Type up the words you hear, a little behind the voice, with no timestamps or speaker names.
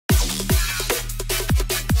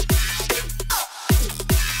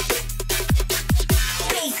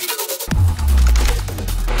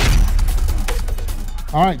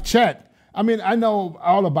All right, Chet. I mean, I know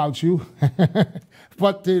all about you,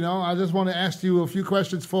 but I just want to ask you a few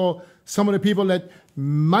questions for some of the people that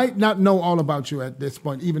might not know all about you at this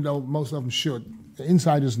point, even though most of them should. The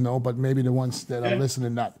insiders know, but maybe the ones that are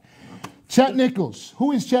listening not. Chet Nicholls.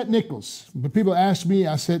 Who is Chet Nicholls? When people ask me,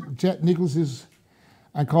 I said Chet Nicholls is,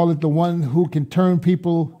 I call it the one who can turn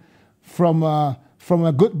people from a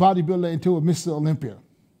good bodybuilder into a Mr. Olympia.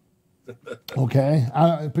 Okay.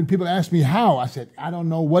 When people ask me how, I said, I don't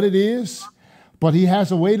know what it is, but he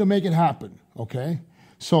has a way to make it happen. Okay.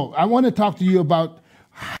 So I want to talk to you about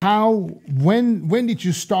when did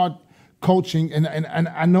you start coaching? And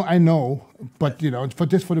I know, but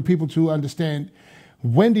for the people to understand,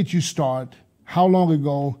 when did you start? How long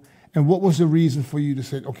ago? And what was the reason for you to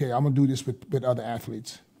say, okay, I'm gonna do this with other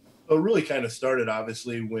athletes? It really kind of started,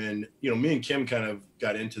 obviously, when, me and Kim kind of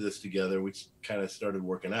got into this together. We kind of started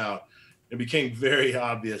working out. It became very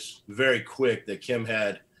obvious, very quick, that Kim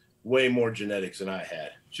had way more genetics than I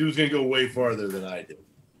had. She was going to go way farther than I did.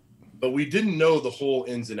 But we didn't know the whole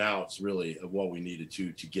ins and outs, really, of what we needed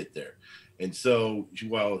to get there. And so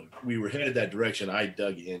while we were headed that direction, I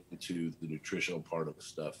dug into the nutritional part of the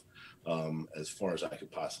stuff as far as I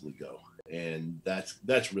could possibly go. And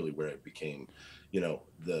that's really where it became,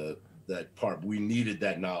 that part. We needed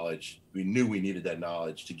that knowledge. We knew we needed that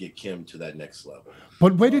knowledge to get Kim to that next level.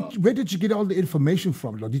 But where did you get all the information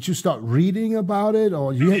from, though? Did you start reading about it,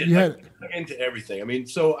 or you had into everything? I mean,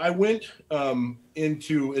 so I went in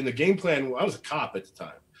the game plan. I was a cop at the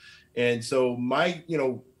time, and so my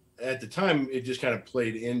at the time it just kind of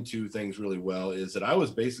played into things really well. Is that I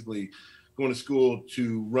was basically going to school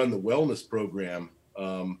to run the wellness program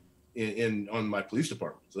on my police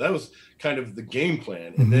department. So that was kind of the game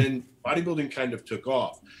plan. And then bodybuilding kind of took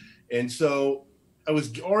off. And so I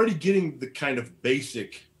was already getting the kind of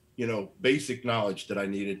basic knowledge that I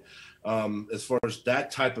needed as far as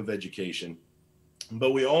that type of education.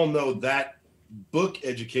 But we all know that book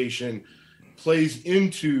education plays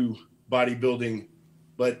into bodybuilding,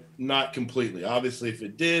 but not completely. Obviously, if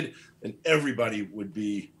it did, then everybody would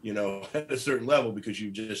be, at a certain level because you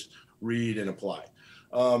just read and apply.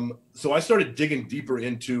 So I started digging deeper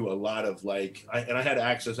into a lot of I had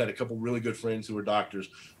access. I had a couple really good friends who were doctors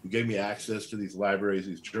who gave me access to these libraries,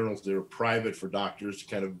 these journals. They were private for doctors to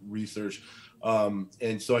kind of research.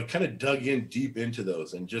 And so I kind of dug in deep into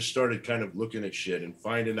those and just started kind of looking at shit and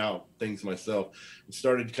finding out things myself, and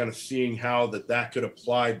started kind of seeing how that could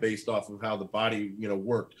apply based off of how the body,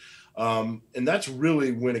 worked. And that's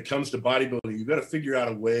really, when it comes to bodybuilding, you've got to figure out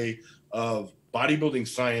a way of bodybuilding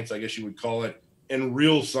science, I guess you would call it, and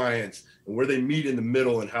real science, and where they meet in the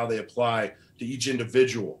middle and how they apply to each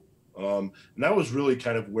individual. And that was really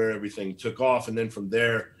kind of where everything took off. And then from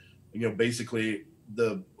there, basically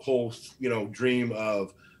the whole, dream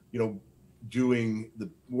of,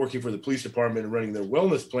 working for the police department and running their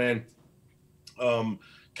wellness plan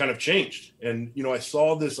kind of changed. And, I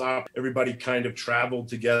saw this, everybody kind of traveled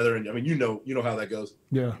together. And I mean, you know how that goes.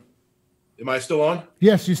 Yeah. Am I still on?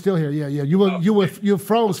 Yes, you're still here. Yeah. You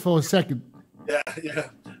froze for a second. Yeah.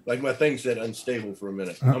 Like my thing said, unstable for a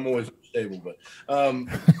minute. I'm always unstable, but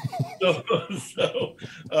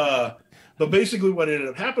but basically what ended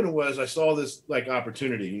up happening was I saw this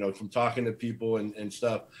opportunity, from talking to people and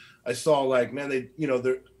stuff. I saw man, they,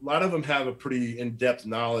 a lot of them have a pretty in-depth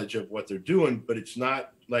knowledge of what they're doing, but it's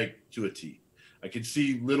not to a T. I could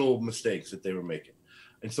see little mistakes that they were making.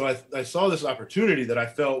 And so I saw this opportunity that I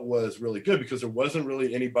felt was really good, because there wasn't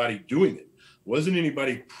really anybody doing it. Wasn't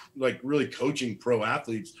anybody really coaching pro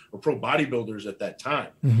athletes or pro bodybuilders at that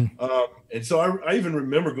time. And so I even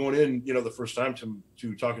remember going in, the first time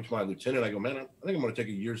to talking to my lieutenant. I go, man, I think I'm going to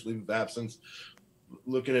take a year's leave of absence,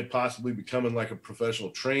 looking at possibly becoming a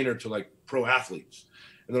professional trainer to pro athletes.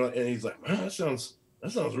 And he's like, man, that sounds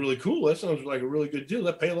really cool. That sounds like a really good deal.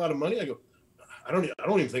 That pay a lot of money. I go, I don't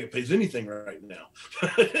even think it pays anything right now.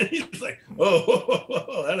 He's like,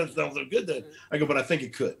 oh, that sounds so good then. I go, but I think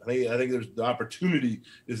it could. I think there's the opportunity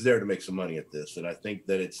is there to make some money at this. And I think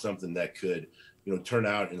that it's something that could, turn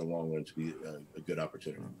out in the long run to be a good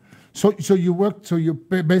opportunity. So you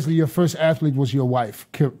basically your first athlete was your wife,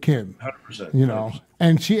 Kim. 100%.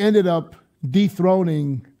 And she ended up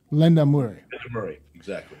dethroning Linda Murray. Linda Murray,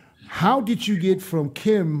 exactly. How did you get from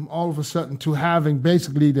Kim all of a sudden to having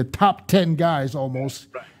basically the top 10 guys almost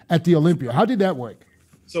at the Olympia? How did that work?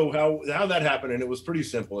 So how that happened, and it was pretty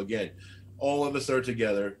simple. Again, all of us are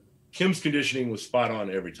together. Kim's conditioning was spot on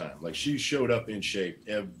every time. She showed up in shape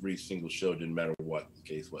every single show, didn't matter what the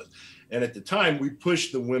case was. And at the time, we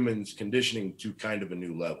pushed the women's conditioning to kind of a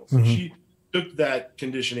new level. So she took that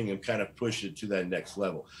conditioning and kind of pushed it to that next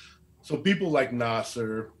level. So people like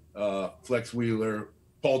Nasser, Flex Wheeler,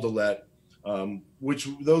 Paul Dillette, which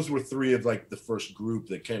those were three of like the first group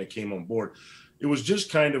that kind of came on board. It was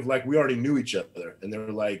just kind of like we already knew each other, and they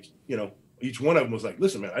were like, you know, each one of them was like,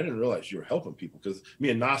 listen, man, I didn't realize you were helping people, because me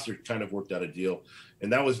and Nasser kind of worked out a deal,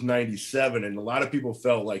 and that was 97. And a lot of people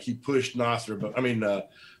felt like he pushed Nasser, but I mean,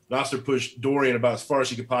 Nasser pushed Dorian about as far as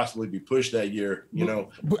he could possibly be pushed that year, you know.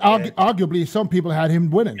 Arguably, some people had him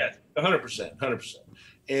winning. Yeah, 100%.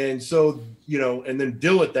 And so, you know, and then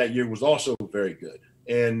Dillett that year was also very good.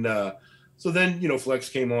 And so then, you know, Flex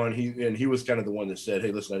came on. He was kind of the one that said,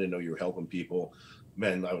 hey, listen, I didn't know you were helping people.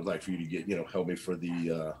 Man, I would like for you to get, you know, help me for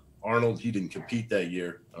the Arnold. He didn't compete that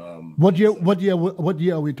year. What year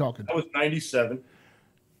are we talking? That was 97.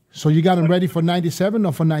 So you got him ready for 97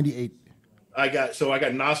 or for 98? I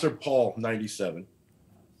got Nasser Paul 97.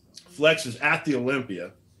 Flex is at the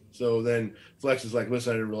Olympia. So then Flex is like,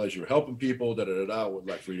 listen, I didn't realize you were helping people. I would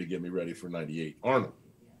like for you to get me ready for 98 Arnold.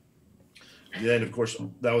 Then, of course,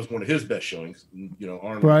 that was one of his best showings, you know,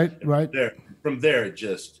 Arnold. Right. From there, it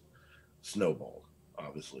just snowballed,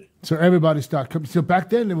 obviously. So everybody started coming. So back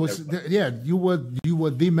then, it was, you were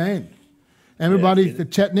the man. Everybody, the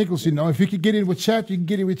Chet Nicholls, you know, if you could get in with Chet, you can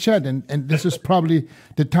get in with Chet. And this is probably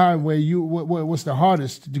the time where where it was the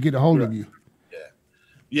hardest to get a hold of you.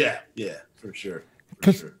 Yeah, for sure.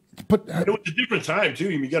 But it was a different time,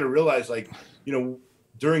 too. You got to realize, like, you know,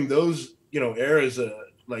 during those, you know, eras,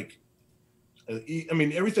 I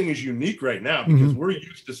mean, everything is unique right now because we're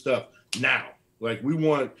used to stuff now. Like, we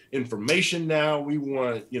want information now. We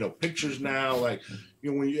want, you know, pictures now. Like,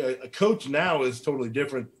 you know, when a coach now is totally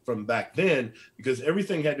different from back then because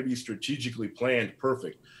everything had to be strategically planned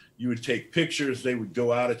perfect. You would take pictures. They would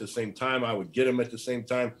go out at the same time. I would get them at the same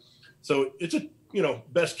time. So it's a, you know,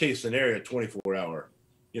 best case scenario, 24-hour,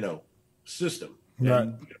 you know, system. Right.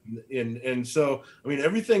 And so, I mean,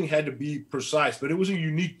 everything had to be precise, but it was a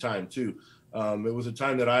unique time too. It was a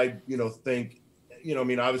time that I, you know, think, you know, I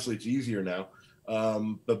mean, obviously it's easier now.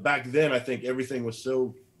 But back then I think everything was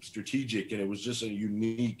so strategic and it was just a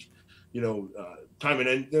unique, you know, time. And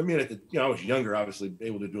I mean, you know, I was younger, obviously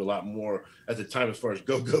able to do a lot more at the time as far as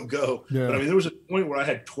go. Yeah. But I mean, there was a point where I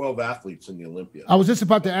had 12 athletes in the Olympia. I was just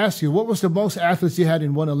about to ask you, what was the most athletes you had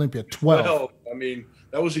in one Olympia? 12. Well, I mean,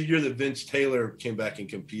 that was the year that Vince Taylor came back and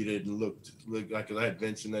competed and looked like I had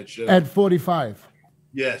Vince in that show. At 45.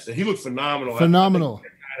 Yes, and he looked phenomenal. Phenomenal.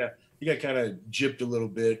 He got kind of gypped a little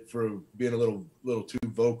bit for being a little too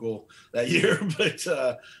vocal that year, but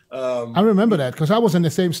I remember that because I was on the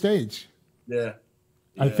same stage. Yeah.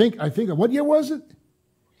 I think. What year was it?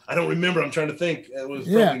 I don't remember. I'm trying to think. It was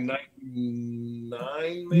probably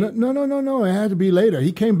 99. Maybe? No. It had to be later.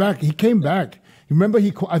 He came back. Remember,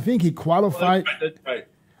 I think he qualified. That's right.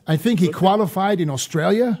 I think he qualified in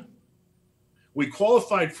Australia. We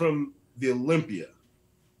qualified from the Olympia,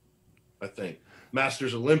 I think.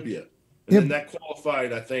 Masters Olympia. And then that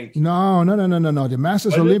qualified, I think. No. The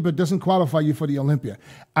Masters Olympia doesn't qualify you for the Olympia.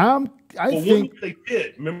 I think they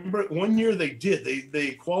did. Remember, one year they did.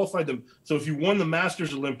 They qualified them. So if you won the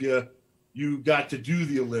Masters Olympia, you got to do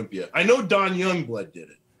the Olympia. I know Don Youngblood did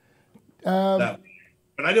it. But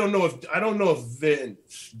I don't know if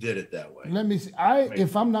Vince did it that way. Let me see.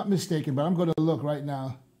 If I'm not mistaken, but I'm going to look right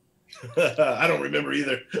now. I don't remember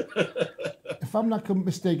either. If I'm not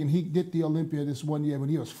mistaken, he did the Olympia this one year when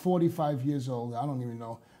he was 45 years old. I don't even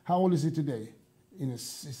know. How old is he today?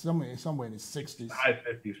 Somewhere in his 60s. High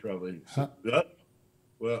 50s probably. Huh?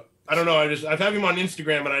 Well, I don't know. I have him on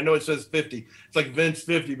Instagram, and I know it says 50. It's like Vince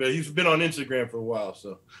 50, but he's been on Instagram for a while,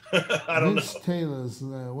 so I don't know. Vince Taylor's,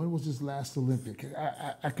 when was his last Olympic?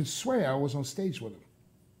 I could swear I was on stage with him.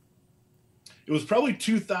 It was probably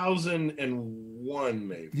 2001,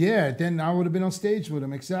 maybe. Yeah, then I would have been on stage with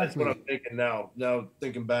him, exactly. That's what I'm thinking now. Now,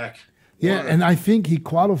 thinking back. Yeah, and I think he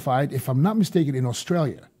qualified, if I'm not mistaken, in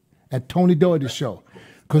Australia at Tony Doherty's show.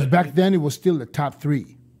 Because back then it was still the top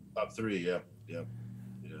three. Top three, yeah.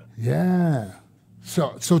 Yeah.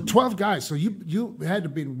 So 12 guys. So you had to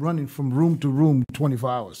be running from room to room 24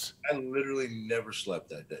 hours. I literally never slept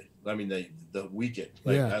that day. I mean, the weekend.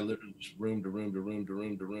 I literally just room to room to room to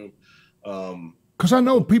room to room. Because I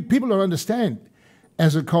know people don't understand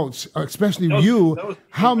as a coach, especially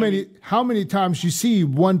how many times you see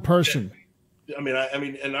one person. Yeah.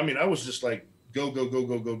 I was just like go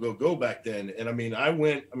back then. And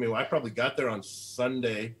I probably got there on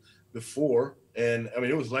Sunday before. And I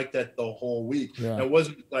mean, it was like that the whole week. Yeah. It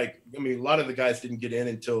wasn't like, a lot of the guys didn't get in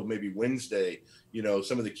until maybe Wednesday. You know,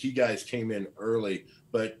 some of the key guys came in early,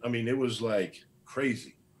 but I mean, it was like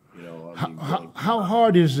crazy. You know, how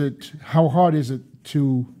hard is it? How hard is it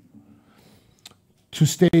to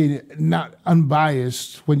stay not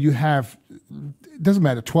unbiased when you have, it doesn't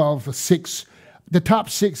matter, 12 or 6 the top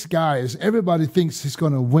 6 guys, everybody thinks he's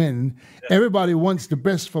going to win. Yeah. Everybody wants the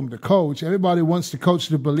best from the coach. Everybody wants the coach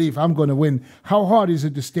to believe I'm going to win. How hard is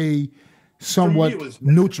it to stay somewhat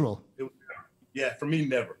neutral? Yeah, for me,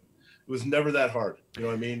 never. It was never that hard. You know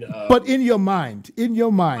what I mean? But in your mind,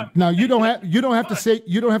 now you don't have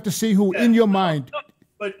to say who in your mind.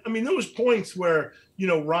 But I mean, there was points where, you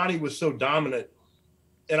know, Ronnie was so dominant,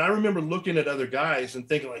 and I remember looking at other guys and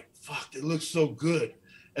thinking like, "Fuck, they look so good."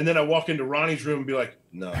 And then I walk into Ronnie's room and be like,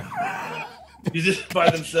 no. You just by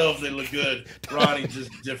themselves, they look good. Ronnie, just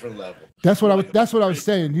different level. That's what I was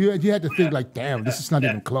saying. You had to think like, damn, this is not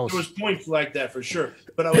even close. There was points like that for sure.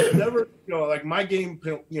 But I was never, you know, like my game,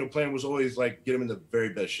 you know, plan was always like get him in the very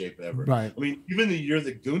best shape ever. Right. I mean, even the year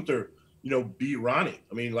that Gunther, you know, beat Ronnie.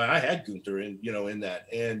 I mean, like I had Gunther in, you know, in that.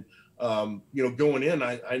 And you know, going in,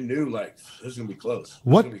 I knew like this is gonna be close.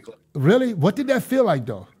 Really? What did that feel like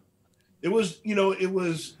though? It was, you know, it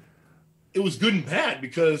was good and bad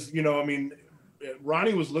because, you know, I mean,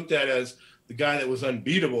 Ronnie was looked at as the guy that was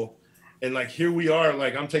unbeatable. And like, here we are,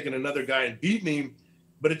 like I'm taking another guy and beating him.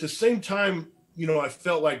 But at the same time, you know, I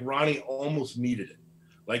felt like Ronnie almost needed it.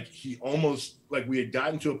 Like he almost, like we had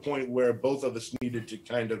gotten to a point where both of us needed to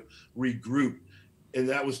kind of regroup. And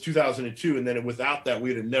that was 2002. And then without that,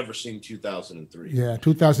 we'd have never seen 2003. Yeah,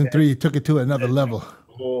 2003 took it to another level.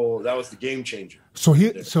 Oh, that was the game changer. So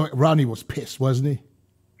Ronnie was pissed, wasn't he?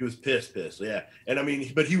 He was pissed, yeah. And I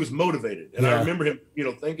mean, but he was motivated. And I remember him, you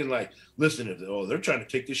know, thinking like, listen, they're trying to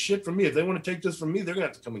take this shit from me. If they want to take this from me, they're going to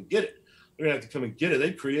have to come and get it. They're going to have to come and get it.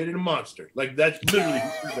 They created a monster. Like that's literally,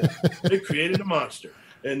 they created a monster.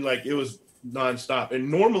 And like, it was nonstop.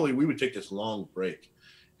 And normally we would take this long break.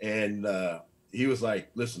 And he was like,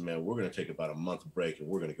 listen, man, we're going to take about a month break and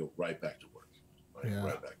we're going to go right back to work.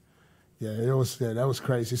 Right back. Yeah, that was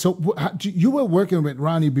crazy. So you were working with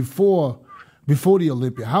Ronnie before the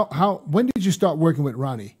Olympia. When did you start working with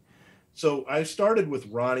Ronnie? So I started with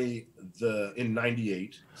Ronnie in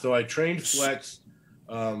 '98. So I trained flex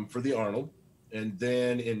for the Arnold, and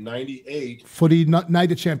then in '98 for the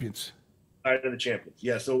Night of Champions. Night of the Champions.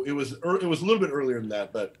 Yeah. So it was a little bit earlier than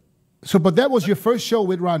that, but. But that was your first show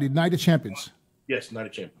with Ronnie, Night of Champions. Yes, Night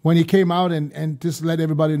of Champions. When he came out and just let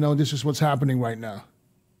everybody know this is what's happening right now.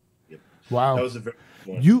 Yep. Wow. That was a very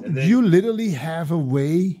good one. You literally have a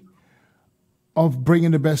way of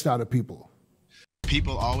bringing the best out of people.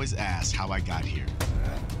 People always ask how I got here.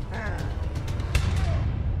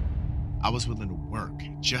 I was willing to work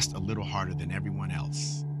just a little harder than everyone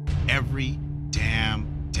else. Every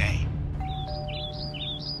damn day.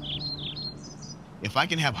 If I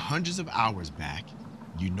can have hundreds of hours back,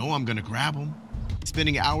 you know I'm gonna grab them.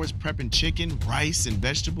 Spending hours prepping chicken, rice, and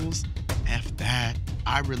vegetables, F that.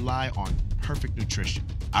 I rely on perfect nutrition.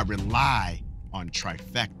 I rely on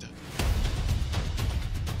trifecta.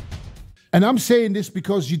 And I'm saying this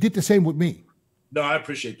because you did the same with me. No, I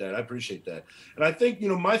appreciate that. And I think, you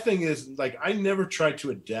know, my thing is, like, I never tried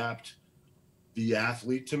to adapt the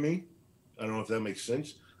athlete to me. I don't know if that makes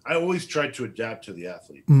sense. I always tried to adapt to the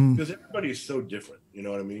athlete because everybody is so different. You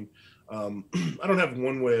know what I mean? I don't have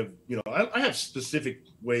one way of, you know, I have specific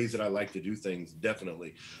ways that I like to do things,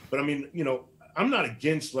 definitely. But I mean, you know, I'm not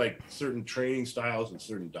against like certain training styles and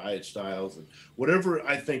certain diet styles and whatever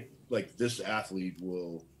I think like this athlete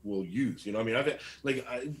will use. You know, I mean, I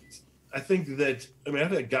think that, I mean,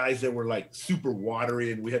 I've had guys that were like super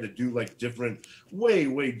watery and we had to do like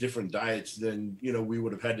way different diets than, you know, we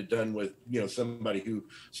would have had to done with, you know, somebody who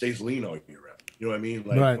stays lean all year round. You know what I mean?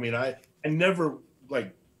 Like, right. I mean, I never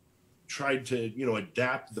like tried to, you know,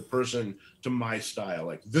 adapt the person to my style.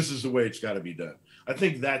 Like, this is the way it's got to be done. I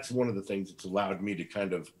think that's one of the things that's allowed me to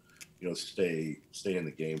kind of, you know, stay in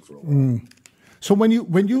the game for a while. So what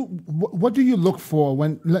do you look for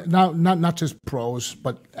when now not just pros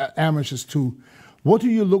but amateurs too? What do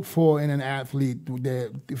you look for in an athlete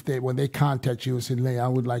when they contact you and say, "Hey, I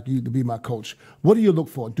would like you to be my coach"? What do you look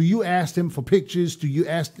for? Do you ask them for pictures? Do you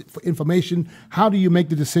ask for information? How do you make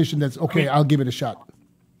the decision that's okay? I'll give it a shot.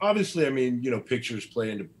 Obviously, I mean, you know, pictures play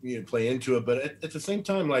into it, but at the same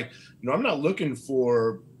time, like, you know, I'm not looking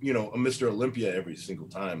for, you know, a Mr. Olympia every single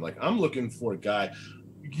time. Like, I'm looking for a guy.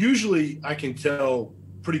 Usually I can tell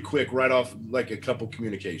pretty quick right off like a couple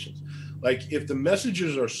communications. Like if the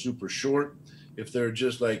messages are super short, if they're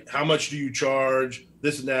just like, how much do you charge?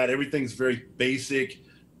 This and that, everything's very basic.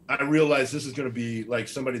 I realize this is going to be like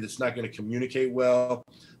somebody that's not going to communicate well.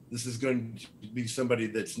 This is going to be somebody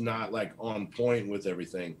that's not like on point with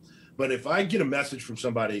everything. But if I get a message from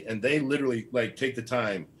somebody and they literally like take the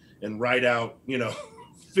time and write out, you know,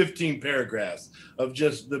 15 paragraphs of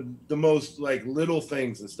just the most like little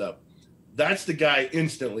things and stuff, that's the guy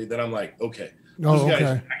instantly that I'm like, okay, This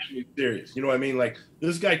guy's actually serious. You know what I mean? Like,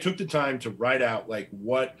 this guy took the time to write out like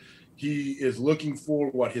what he is looking for,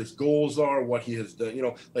 what his goals are, what he has done. You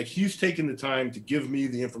know, like he's taken the time to give me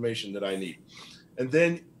the information that I need. And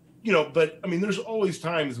then, you know, but I mean, there's always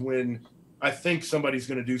times when I think somebody's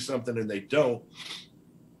going to do something and they don't.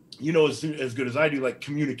 You know, as good as I do, like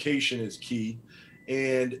communication is key.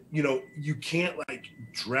 And, you know, you can't like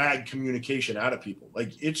drag communication out of people.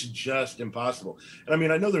 Like, it's just impossible. And I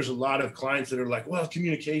mean, I know there's a lot of clients that are like, well,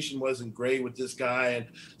 communication wasn't great with this guy. And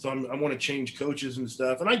so I want to change coaches and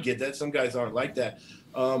stuff. And I get that. Some guys aren't like that.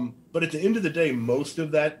 But at the end of the day, most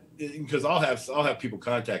of that, because I'll have people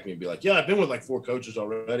contact me and be like, yeah, I've been with like 4 coaches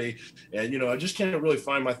already. And, you know, I just can't really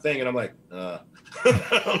find my thing. And I'm like,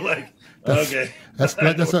 I'm like, okay.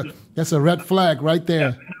 That's a red flag right there.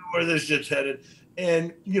 I know where this shit's headed.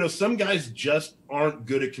 And, you know, some guys just aren't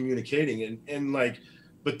good at communicating and like,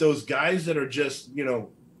 but those guys that are just, you know,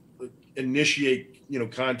 initiate, you know,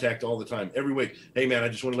 contact all the time, every week. Hey man, I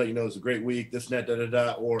just want to let you know it's a great week, this and that,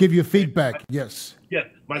 da. Or give you feedback. Yes. Yeah.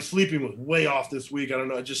 My sleeping was way off this week. I don't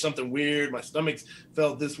know. Just something weird. My stomach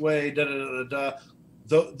felt this way, da.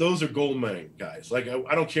 Those are gold mine guys. Like,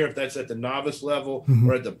 I don't care if that's at the novice level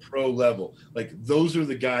or at the pro level. Like, those are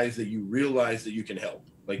the guys that you realize that you can help.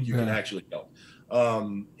 Like, you can actually help.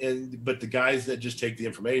 But the guys that just take the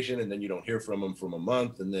information and then you don't hear from them from a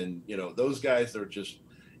month, and then, you know, those guys, they're just,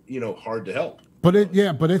 you know, hard to help. But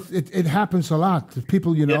it happens a lot.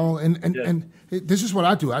 People, you know, and this is what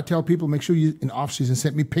I do. I tell people, make sure you in off season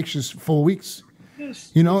send me pictures 4 weeks.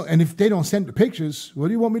 Yes. You know, and if they don't send the pictures, what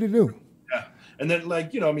do you want me to do? Yeah. And then,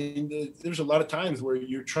 like, you know, I mean, there's a lot of times where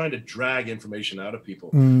you're trying to drag information out of people.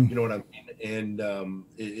 You know what I mean? And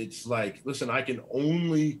it's like, listen, I can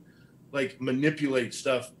only like manipulate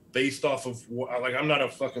stuff based off of what, like, I'm not a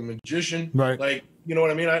fucking magician. Right. Like, you know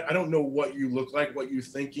what I mean? I don't know what you look like, what you're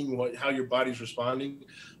thinking, how your body's responding.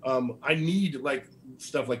 I need like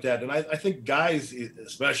stuff like that. And I think guys,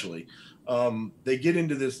 especially, they get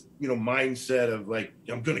into this, you know, mindset of like,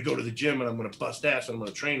 I'm going to go to the gym and I'm going to bust ass and I'm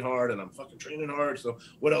going to train hard and I'm fucking training hard. So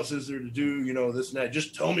what else is there to do? You know, this and that,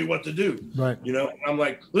 just tell me what to do. Right. You know, and I'm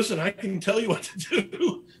like, listen, I can tell you what to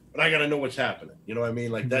do, but I got to know what's happening. You know what I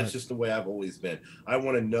mean? Like, that's just the way I've always been. I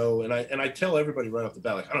want to know. And I tell everybody right off the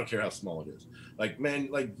bat, like, I don't care how small it is. Like, man,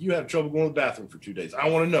 like, you have trouble going to the bathroom for 2 days. I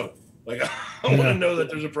want to know. Like, I want to know that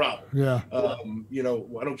there's a problem. Yeah. You know,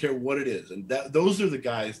 I don't care what it is. And those are the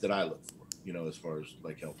guys that I look for, you know, as far as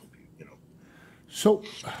like helping people, you know. So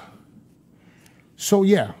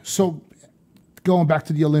going back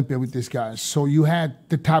to the Olympia with these guys. So you had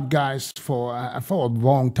the top guys for a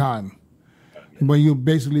long time. When you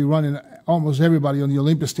basically running almost everybody on the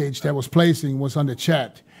Olympia stage that was placing was under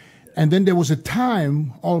Chat. And then there was a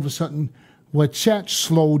time, all of a sudden, where Chat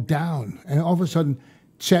slowed down. And all of a sudden,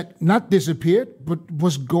 Chat not disappeared, but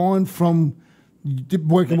was gone from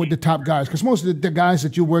working with the top guys. Because most of the guys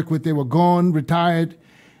that you work with, they were gone, retired.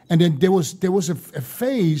 And then there was a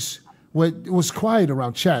phase where it was quiet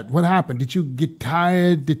around Chat. What happened? Did you get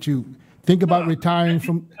tired? Did you think about retiring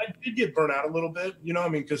from? I did get burnt out a little bit, you know what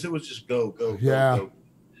I mean? Because it was just go.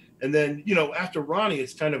 And then, you know, after Ronnie,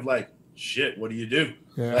 it's kind of like, shit, what do you do?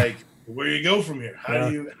 Yeah. Like, where do you go from here? How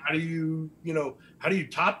do you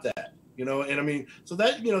top that? You know, and I mean, so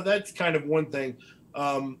that, you know, that's kind of one thing.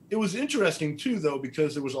 It was interesting too, though,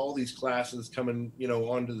 because there was all these classes coming, you know,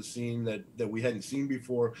 onto the scene that we hadn't seen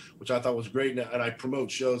before, which I thought was great. And I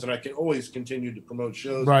promote shows, and I can always continue to promote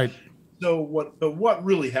shows. Right. So what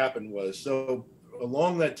really happened was, so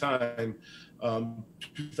along that time,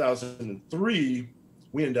 2003,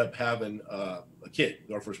 we ended up having a kid,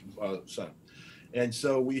 our first son. And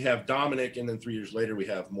so we have Dominic, and then 3 years later we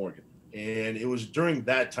have Morgan. And it was during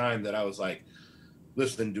that time that I was like,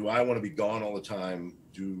 listen, do I want to be gone all the time?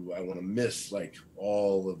 Do I want to miss like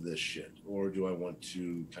all of this shit? Or do I want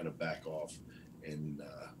to kind of back off and,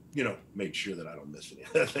 you know, make sure that I don't miss any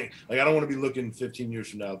of that thing? Like, I don't want to be looking 15 years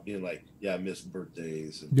from now being like, yeah, I missed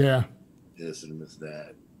birthdays and this and miss that,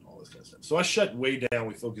 and all this kind of stuff. So I shut way down.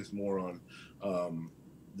 We focused more on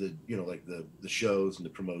the, you know, like the shows and the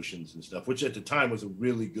promotions and stuff, which at the time was a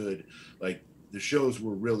really good, like, the shows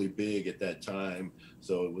were really big at that time.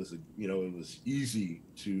 So it was, you know, it was easy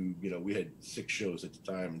to, you know, we had 6 shows at the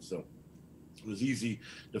time. And so it was easy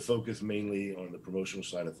to focus mainly on the promotional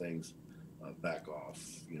side of things, back off,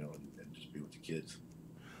 you know, and just be with the kids.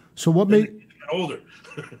 So what made older?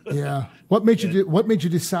 Yeah. What made you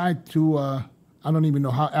decide to, I don't even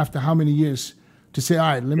know after how many years to say, all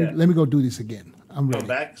right, let me go do this again. I'm ready.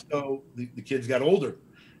 Back. So the kids got older,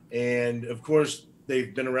 and of course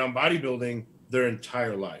they've been around bodybuilding their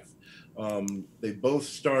entire life. They both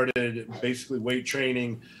started basically weight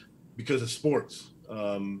training because of sports.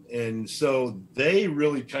 And so they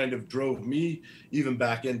really kind of drove me even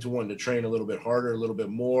back into wanting to train a little bit harder, a little bit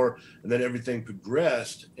more. And then everything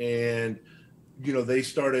progressed, and, you know, they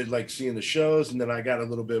started like seeing the shows, and then I got a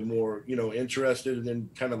little bit more, you know, interested, and then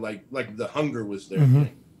kind of like the hunger was there.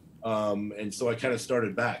 And so I kind of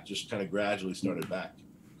started back, just kind of gradually started back.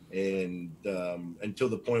 And until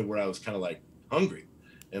the point where I was kind of like hungry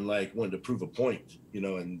and like wanted to prove a point, you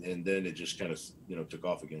know, and then it just kind of, you know, took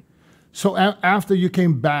off again. So after you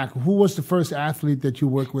came back, who was the first athlete that you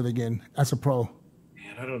worked with again as a pro?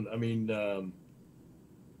 Man,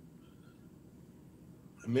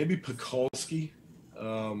 maybe Pekulski.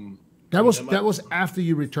 That was after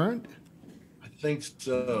you returned? I think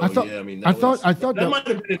so. I thought that might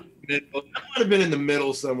have been in the middle. That might have been in the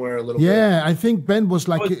middle somewhere a little bit. Yeah, I think Ben was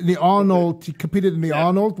like the Arnold. He competed in the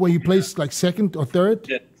Arnold where he placed like second or third.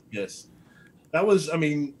 Yes. That was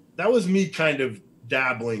me kind of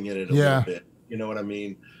dabbling in it a little bit. You know what I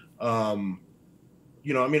mean?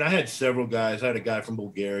 You know, I mean, I had several guys. I had a guy from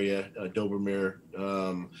Bulgaria, Dobromir.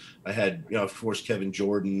 I had, you know, of course, Kevin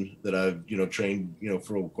Jordan that I've, you know, trained, you know,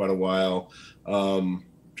 for quite a while. I'm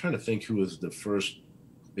trying to think who was the first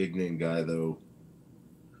big name guy though.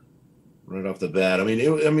 Right off the bat, I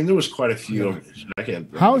mean, there was quite a few. I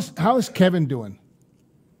can't. How is Kevin doing?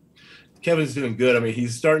 Kevin's doing good. I mean,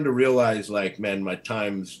 he's starting to realize, like, man, my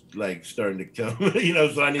time's like starting to come. You know,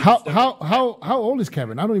 so I need. How old is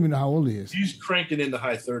Kevin? I don't even know how old he is. He's cranking in the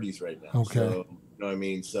high 30s right now. Okay. So, you know what I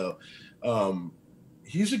mean? So,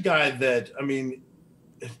 he's a guy that, I mean,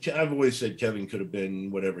 I've always said Kevin could have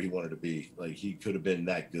been whatever he wanted to be. Like, he could have been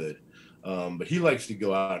that good. But he likes to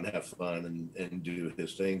go out and have fun and do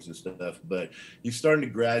his things and stuff. But he's starting to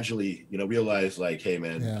gradually, you know, realize like, hey,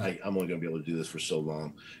 man, I'm only going to be able to do this for so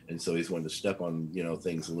long. And so he's wanting to step on, you know,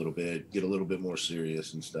 things a little bit, get a little bit more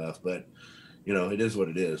serious and stuff. But, you know, it is what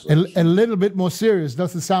it is. Like, a little bit more serious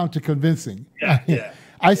doesn't sound too convincing. Yeah.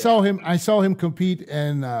 I saw him compete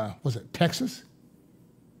in, was it Texas?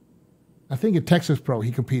 I think in Texas Pro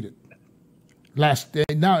he competed. Last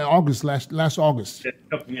August.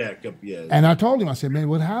 Yeah. And I told him, I said, man,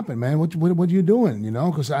 what happened, man? What are you doing? You know,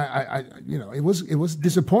 because I you know, it was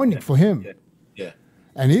disappointing for him. Yeah.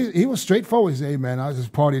 And he was straightforward. He said, hey, man, I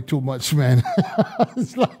just partied too much, man.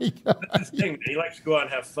 It's like that's the thing. He likes to go out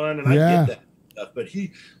and have fun, and I get that stuff. But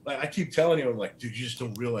I keep telling him, I'm like, dude, you just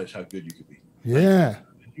don't realize how good you could be. Yeah.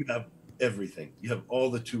 Like, you have everything. You have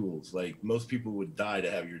all the tools. Like, most people would die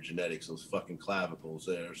to have your genetics, those fucking clavicles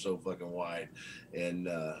that are so fucking wide, and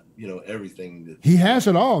you know, everything. He has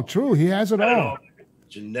it all. True, he has it all.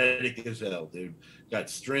 Genetic as hell, dude. Got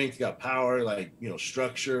strength, got power, like, you know,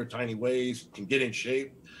 structure, tiny waist, can get in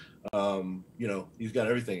shape. You know, he's got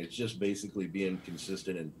everything. It's just basically being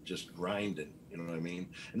consistent and just grinding. You know what I mean?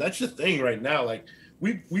 And that's the thing right now. Like,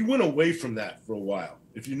 we went away from that for a while.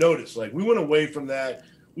 If you notice, like, we went away from that.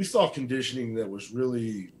 We saw conditioning that was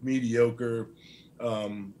really mediocre.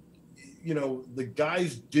 You know, the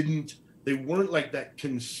guys they weren't like that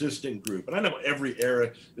consistent group. And I know every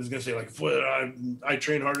era is going to say, like, I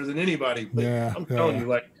train harder than anybody. But I'm telling you,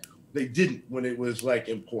 like, they didn't when it was, like,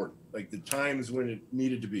 important. Like, the times when it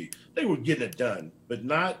needed to be. They were getting it done, but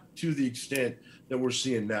not to the extent that we're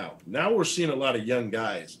seeing now. Now we're seeing a lot of young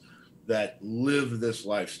guys that live this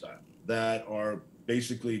lifestyle, that are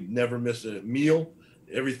basically never miss a meal.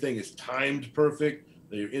 Everything is timed perfect.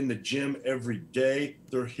 They're in the gym every day.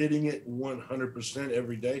 They're hitting it 100%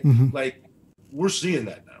 every day. Mm-hmm. Like, we're seeing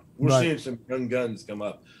that now. We're seeing some young guns come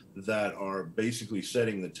up that are basically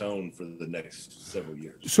setting the tone for the next several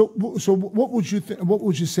years. So what would you what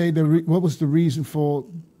would you say what was the reason for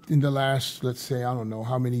in the last, let's say, I don't know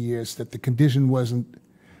how many years, that the condition wasn't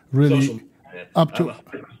really up to?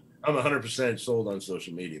 I'm 100% sold on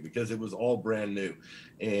social media because it was all brand new,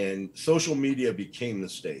 and social media became the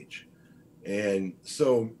stage. And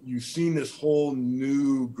so you've seen this whole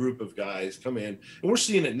new group of guys come in, and we're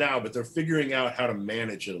seeing it now, but they're figuring out how to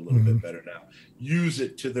manage it a little bit better now, use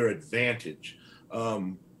it to their advantage.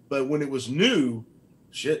 But when it was new,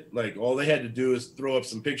 like, all they had to do is throw up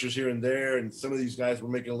some pictures here and there. And some of these guys were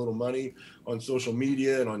making a little money on social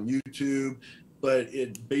media and on YouTube, but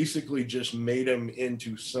it basically just made them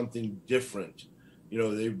into something different. You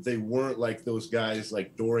know, they weren't like those guys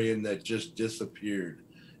like Dorian that just disappeared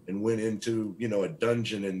and went into, you know, a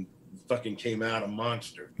dungeon and fucking came out a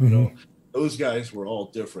monster. You know, those guys were all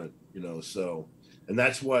different, you know, so, and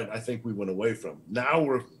that's what I think we went away from. Now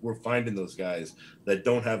we're finding those guys that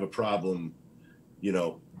don't have a problem, you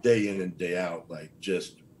know, day in and day out, like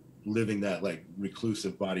just living that like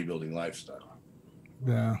reclusive bodybuilding lifestyle.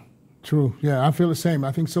 Yeah, true. Yeah, I feel the same.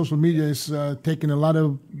 I think social media is taking a lot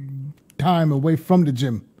of time away from the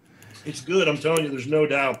gym. It's good. I'm telling you, there's no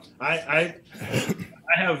doubt. I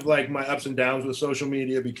have like my ups and downs with social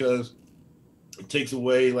media because it takes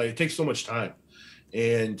away, like, it takes so much time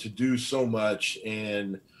and to do so much.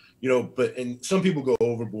 And, you know, and some people go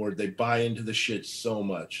overboard. They buy into the shit so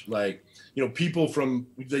much. Like, you know, people from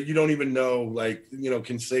that you don't even know, like, you know,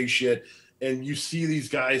 can say shit. And you see these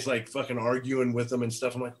guys like fucking arguing with them and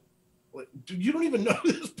stuff. I'm like, what? Dude, you don't even know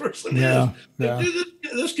who this person is. Yeah. Dude,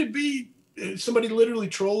 this could be somebody literally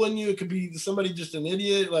trolling you. It could be somebody just an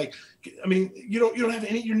idiot. Like, I mean, you don't have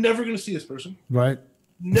any. You're never going to see this person. Right.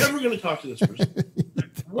 Never going to talk to this person.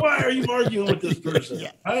 Why are you arguing with this person?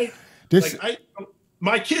 Yeah. Right? This,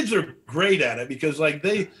 My kids are great at it because like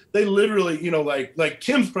they literally, you know, like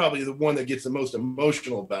Kim's probably the one that gets the most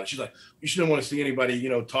emotional about it. She's like, you shouldn't want to see anybody, you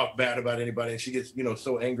know, talk bad about anybody. And she gets, you know,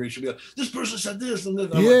 so angry. She'll be like, this person said this and this.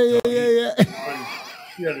 I'm like, yeah.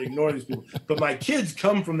 You gotta ignore these people. But my kids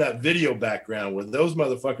come from that video background where those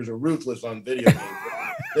motherfuckers are ruthless on video games.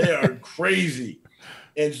 They are crazy.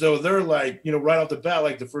 And so they're like, you know, right off the bat,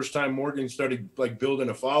 like the first time Morgan started like building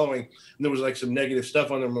a following and there was like some negative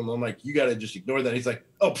stuff on them. I'm like, you got to just ignore that. He's like,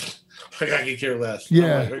 oh, I can care less.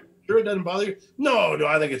 Yeah. Like, are you sure it doesn't bother you? No,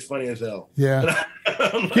 I think it's funny as hell. Yeah.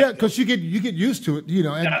 Like, Yeah. Cause you get used to it, you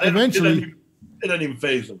know, and eventually it doesn't even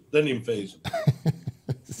phase them.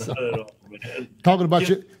 So, Not at all, man. talking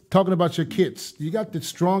about your kids. You got the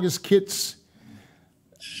strongest kids.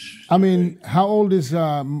 I mean, how old is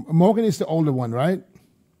Morgan? Is the older one, right?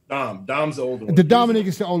 Dom's the older one. The Dominic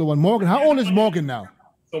is the older one. Morgan, how old is Morgan now?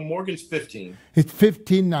 So Morgan's 15. He's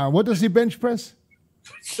 15 now. What does he bench press?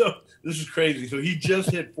 So this is crazy. So he just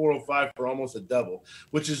hit 405 for almost a double,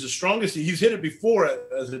 which is the strongest. He's hit it before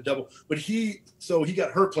as a double, but he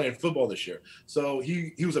got hurt playing football this year. So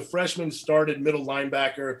he was a freshman, started middle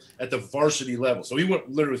linebacker at the varsity level. So he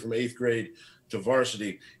went literally from 8th grade to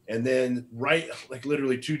varsity. And then like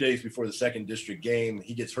literally 2 days before the second district game,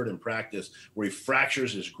 he gets hurt in practice where he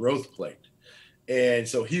fractures his growth plate. And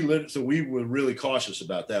so we were really cautious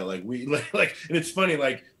about that. Like and it's funny,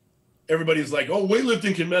 like everybody's like, oh,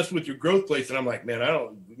 weightlifting can mess with your growth plates. And I'm like, man, I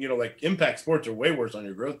don't, you know, like impact sports are way worse on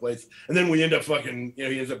your growth plates. And then we end up fucking, you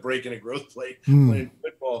know, he ends up breaking a growth plate playing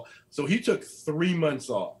football. So he took 3 months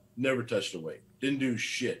off, never touched a weight, didn't do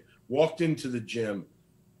shit, walked into the gym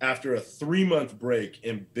after a 3-month break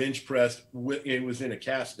and bench pressed it was in a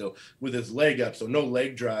cast still with his leg up. So no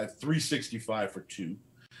leg drive, 365 for 2.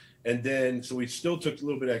 And then, so we still took a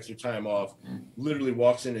little bit extra time off, literally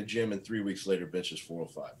walks in the gym and 3 weeks later benches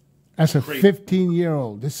 405. That's a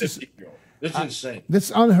 15-year-old. This is insane. That's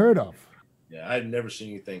unheard of. Yeah, I've never seen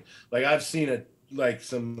anything. Like I've seen like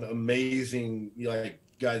some amazing, like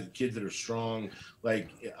guys, kids that are strong. Like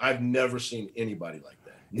I've never seen anybody like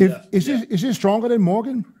that. Is he stronger than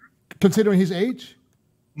Morgan, considering his age?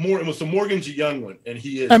 So Morgan's a young one, and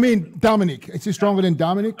he is. I mean, Dominic. Is he stronger than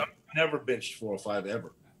Dominic? I've never benched 405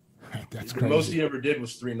 ever. That's The crazy. most he ever did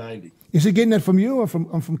was 390. Is he getting that from you or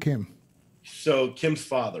from Kim? So Kim's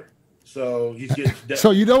father. So he's getting.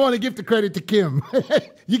 So you don't want to give the credit to Kim.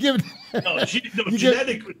 You give it.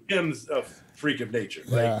 Genetically, Kim's a freak of nature.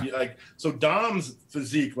 Yeah. Like so, Dom's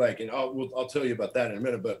physique, like, and I'll tell you about that in a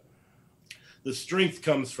minute, but. The strength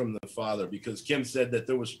comes from the father because Kim said that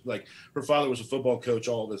there was like her father was a football coach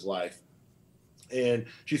all of his life. And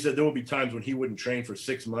she said there would be times when he wouldn't train for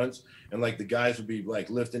 6 months and like the guys would be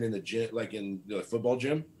like lifting in the gym, like in the football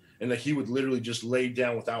gym. And like he would literally just lay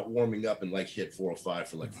down without warming up and like hit 405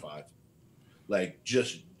 for like 5, like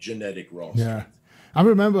just genetic raw. Yeah. I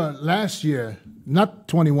remember last year, not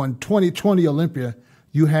 2020 Olympia,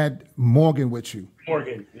 you had Morgan with you.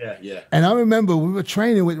 Morgan, yeah. And I remember we were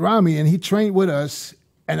training with Rami, and he trained with us,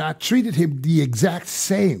 and I treated him the exact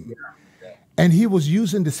same. Yeah. And he was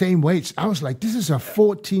using the same weights. I was like, this is a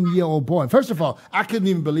 14-year-old boy. First of all, I couldn't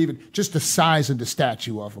even believe it, just the size and the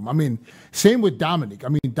stature of him. I mean, same with Dominic. I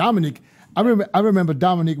mean, Dominic, I remember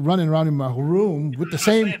Dominic running around in my room with the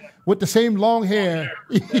same long hair.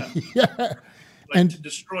 Yeah. And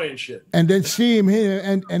destroying shit. And then see him here,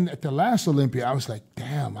 and at the last Olympia, I was like,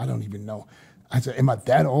 damn, I don't even know. I said, am I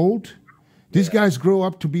that old? These guys grow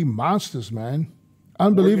up to be monsters, man.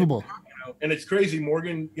 Unbelievable. Morgan, and it's crazy.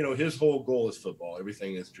 Morgan, his whole goal is football.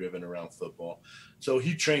 Everything is driven around football. So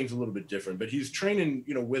he trains a little bit different, but he's training,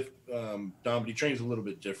 with Dom, but he trains a little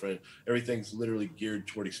bit different. Everything's literally geared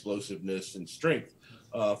toward explosiveness and strength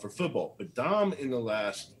for football. But Dom in the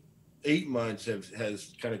last 8 months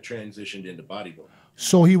has kind of transitioned into bodybuilding.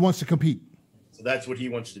 So he wants to compete. So that's what he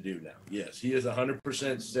wants to do now. Yes, he is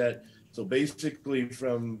 100% set. So basically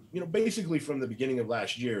from the beginning of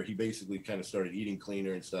last year, he basically kind of started eating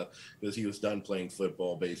cleaner and stuff because he was done playing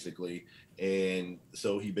football basically. And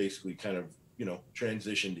so he basically kind of,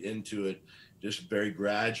 transitioned into it, just very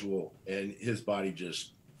gradual, and his body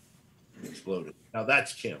just exploded. Now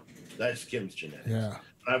that's Kim's genetics. Yeah.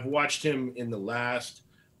 I've watched him in the last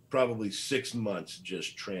probably 6 months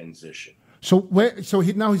just transition. So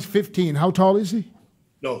now he's 15. How tall is he?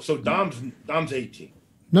 No, so Dom's 18.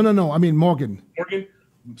 No. I mean Morgan.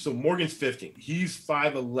 Morgan's 15. He's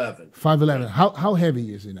 5'11". 5'11". How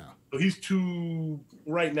heavy is he now? So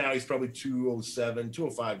right now he's probably 205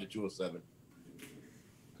 to 207.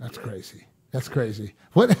 That's crazy. That's crazy.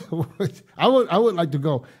 What I would like to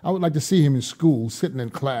go. I would like to see him in school, sitting in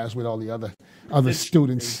class with all the other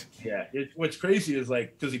students. Yeah. What's crazy is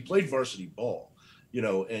because he played varsity ball,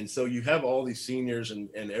 and so you have all these seniors and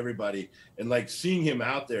everybody, and seeing him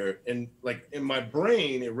out there, and in my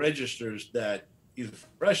brain it registers that he's a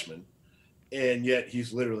freshman, and yet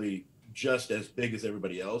he's literally just as big as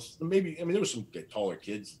everybody else. Maybe there were some taller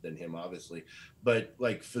kids than him, obviously, but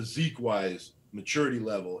physique wise, maturity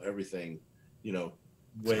level, everything.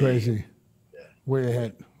 It's crazy. Yeah. Way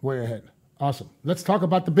ahead. Awesome. Let's talk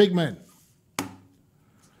about the big man.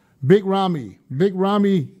 Big Ramy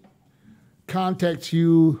contacts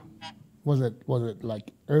you. Was it late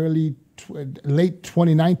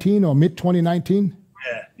 2019 or mid 2019?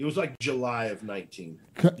 Yeah, it was July of 19.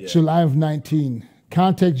 July of 19.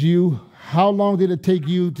 Contacts you. How long did it take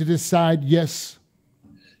you to decide yes?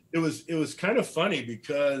 It was kind of funny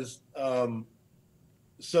because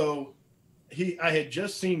I had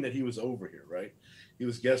just seen that he was over here, right? He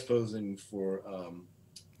was guest posing for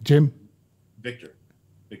Victor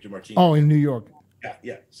Martinez. Oh, in New York.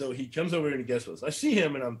 Yeah. So he comes over here and he guest poses. I see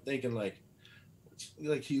him and I'm thinking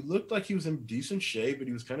he looked like he was in decent shape, but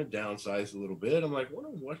he was kind of downsized a little bit. I'm like,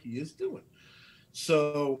 wondering what he is doing.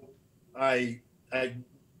 So I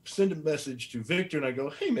send a message to Victor and I go,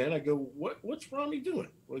 hey man, what's Ramy doing?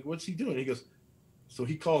 What's he doing? He goes, so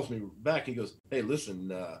he calls me back. He goes, hey,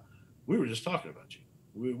 listen, we were just talking about you.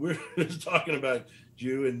 We were just talking about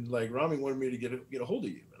you, and Ramy wanted me to get a hold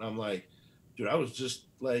of you. And I'm like, dude, I was just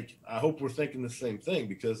I hope we're thinking the same thing,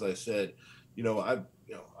 because I said, I'm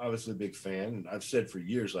obviously a big fan, and I've said for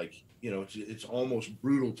years, it's almost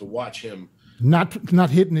brutal to watch him not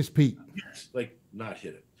hitting his peak. Yes, not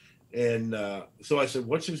hit it. And so I said,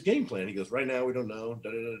 what's his game plan? He goes, right now, we don't know. Da,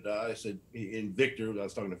 da, da, da. I said, I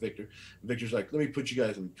was talking to Victor. Victor's like, let me put you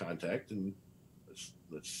guys in contact and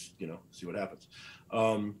let's see what happens.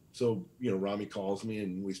 So, Ramy calls me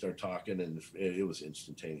and we start talking, and it was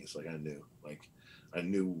instantaneous. I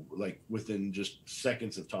knew within just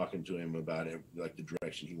seconds of talking to him about it, the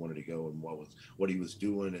direction he wanted to go and what he was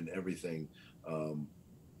doing and everything. It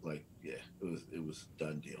was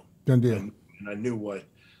done deal. Done deal. And I knew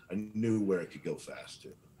where it could go fast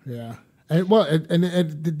too. Yeah, and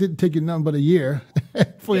it didn't take you nothing but a year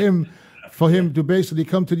for him to basically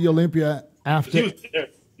come to the Olympia after. He was there.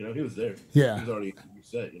 He was there. Yeah, he was already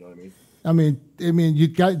set. You know what I mean? I mean, you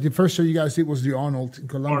got the first show you guys did was the Arnold in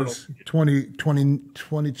Columbus, 2020.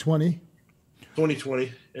 2020.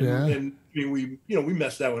 And we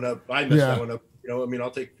messed that one up. I messed that one up.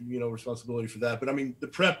 I'll take responsibility for that. But the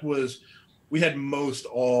prep was. We had most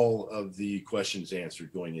all of the questions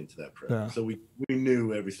answered going into that prep. Yeah. So we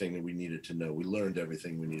knew everything that we needed to know. We learned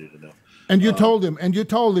everything we needed to know. And you told him,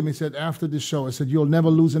 he said, after this show, I said, you'll never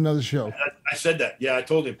lose another show. I said that. Yeah, I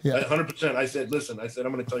told him. 100%. I said, listen, I'm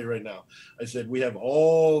going to tell you right now. I said, we have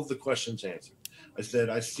all the questions answered. I said,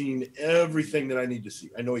 I've seen everything that I need to see.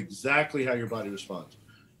 I know exactly how your body responds.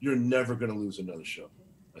 You're never going to lose another show.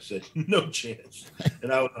 I said, no chance.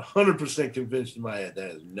 And I was 100% convinced in my head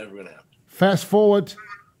that is never going to happen. Fast forward,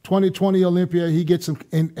 2020 Olympia, he gets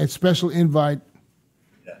a special invite.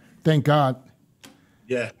 Yeah. Thank God.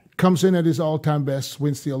 Yeah. Comes in at his all-time best,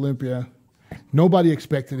 wins the Olympia. Nobody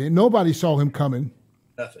expected it. Nobody saw him coming.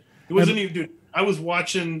 Nothing. It wasn't even, dude. I was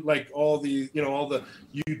watching all the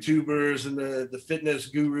YouTubers and the fitness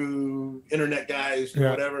guru, internet guys,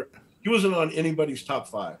 whatever. He wasn't on anybody's top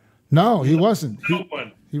 5. No, he wasn't. No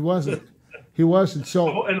one. He wasn't. He wasn't.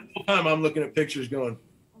 So. And the whole time I'm looking at pictures going,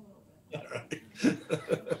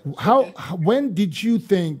 when did you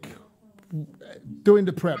think during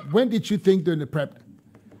the prep?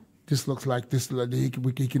 This looks like this. He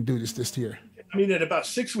can do this year. At about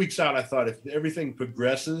 6 weeks out, I thought if everything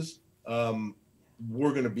progresses,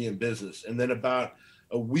 we're going to be in business. And then about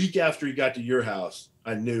a week after he got to your house,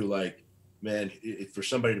 I knew man, for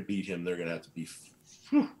somebody to beat him, they're going to have to be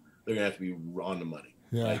on the money.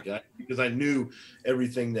 Yeah. Because I knew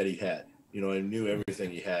everything that he had. I knew everything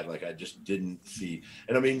he had. I just didn't see.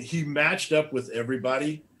 And he matched up with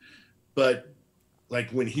everybody, but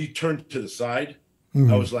when he turned to the side,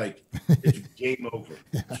 I was like, it's game over.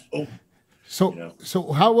 It's over. So, you know.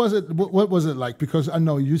 so how was it? What was it like? Because I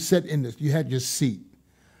know you sat in this, you had your seat,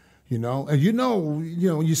 you know, and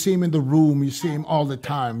you see him in the room, you see him all the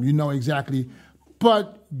time, you know exactly.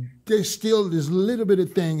 But there's still this little bit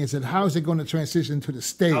of thing is that how is it going to transition to the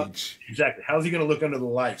stage? Exactly. How's he going to look under the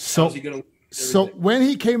lights? So, How's he going to? So when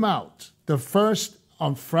he came out, the first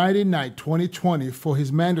on Friday night, 2020, for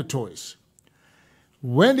his mandatories,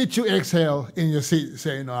 when did you exhale in your seat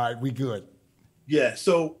saying, all right, we good? Yeah.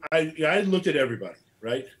 So I looked at everybody,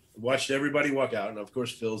 right? Watched everybody walk out. And of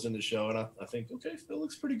course, Phil's in the show. And I think, okay, Phil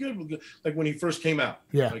looks pretty good. Like when he first came out.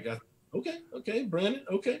 Yeah. Like, okay. Brandon,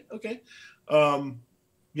 okay.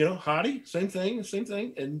 Hottie, same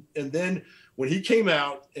thing. And then when he came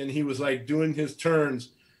out and he was like doing his turns,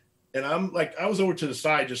 and I'm like, I was over to the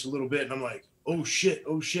side just a little bit, and I'm like, oh shit.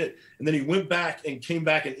 And then he went back and came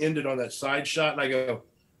back and ended on that side shot, and I go,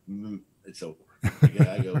 it's over.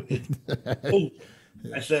 I go, it's over.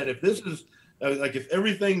 I said, if this is if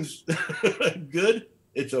everything's good,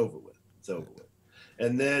 it's over with. It's over with.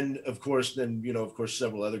 And then of course,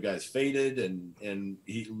 several other guys faded, and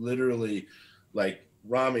he literally, like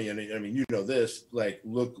Rami, and I mean, you know this, like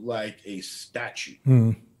looked like a statue.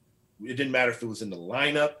 It didn't matter if it was in the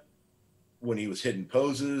lineup, when he was hitting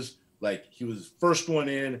poses, like he was first one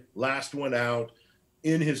in, last one out,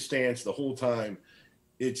 in his stance the whole time.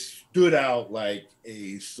 It stood out like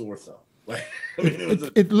a sore thumb. Like, I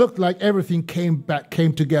mean, it looked like everything came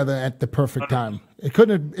together at the perfect time. It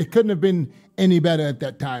couldn't have been any better at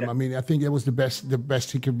that time. Yeah. I mean, I think it was the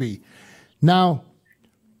best he could be. Now,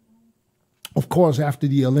 of course, after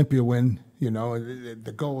the Olympia win,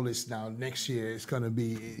 the goal is now next year it's going to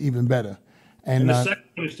be even better. And the second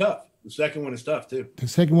one is tough. The second one is tough too. The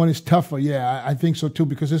second one is tougher. Yeah, I think so too,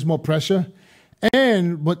 because there's more pressure.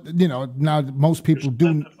 But now most people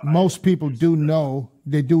do know,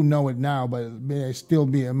 they do know it now, but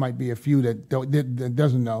there might be a few that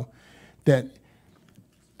doesn't know that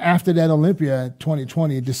after that Olympia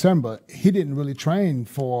 2020 December, he didn't really train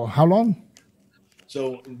for how long?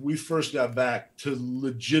 So we first got back to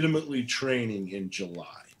legitimately training in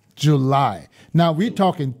July. Now we're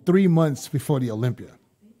talking 3 months before the Olympia.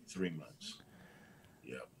 3 months.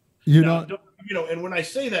 Yeah. And when I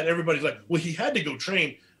say that, everybody's like, well, he had to go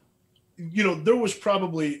train. There was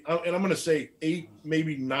probably, and I'm going to say 8,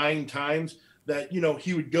 maybe 9 times that,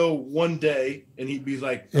 he would go one day and he'd be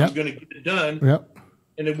like, I'm going to get it done. Yep.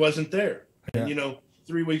 And it wasn't there. Yep. And,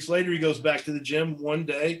 3 weeks later, he goes back to the gym one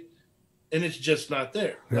day and it's just not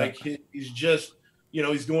there. Yep. Like he's just,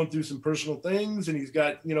 he's going through some personal things, and he's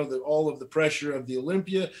got, all of the pressure of the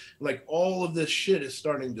Olympia, like all of this shit is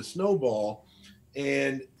starting to snowball.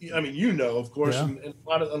 And I mean, of course, yeah. and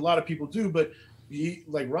a lot of people do, but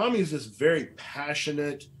Rami is this very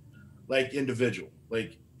passionate, like individual.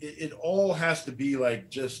 Like it all has to be like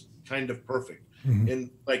just kind of perfect and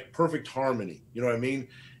like perfect harmony. You know what I mean?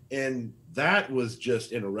 And that was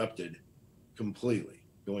just interrupted completely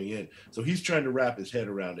going in. So he's trying to wrap his head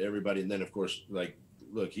around everybody. And then of course, like,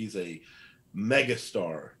 look, he's a mega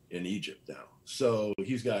star in Egypt now. So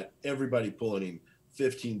he's got everybody pulling him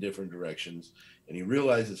 15 different directions, and he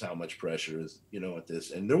realizes how much pressure is, at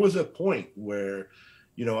this. And there was a point where,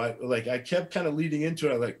 I kept kind of leading into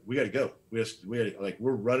it. I was like, we got to go. We got to, like,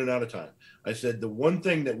 we're running out of time. I said, the one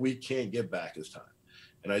thing that we can't get back is time.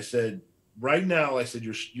 And I said, right now, I said,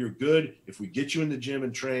 you're good if we get you in the gym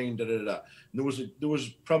and train, da, da, da, da. And there was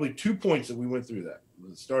probably 2 points that we went through that.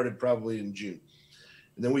 It started probably in June.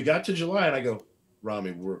 And then we got to July, and I go,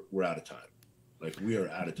 Rami, we're out of time. Like, we are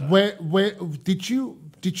out of time. Where did you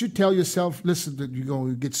tell yourself, listen, that you're going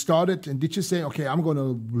to get started, and did you say, okay, I'm going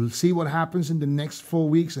to see what happens in the next 4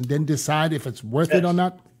 weeks and then decide if it's worth it or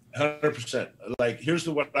not? 100%. Like, here's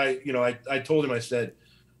what I told him. I said,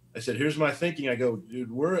 here's my thinking. I go,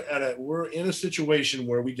 dude, we're in a situation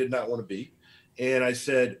where we did not want to be. And I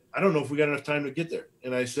said, I don't know if we got enough time to get there.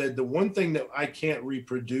 And I said, the one thing that I can't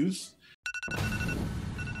reproduce.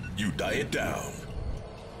 You diet down,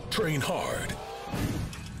 train hard,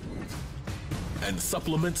 and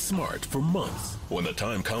supplement smart for months. When the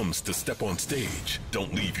time comes to step on stage,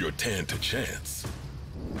 don't leave your tan to chance.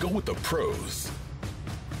 Go with the pros.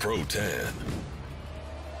 Pro Tan.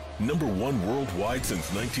 #1 worldwide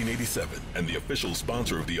since 1987 and the official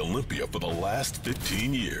sponsor of the Olympia for the last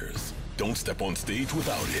 15 years. Don't step on stage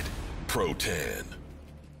without it. Pro Tan.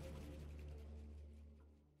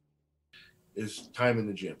 Is time in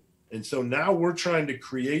the gym. And so now we're trying to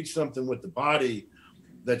create something with the body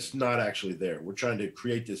that's not actually there. We're trying to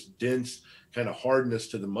create this dense kind of hardness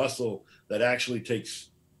to the muscle that actually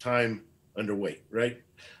takes time under weight, right?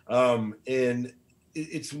 And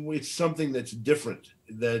it's something that's different,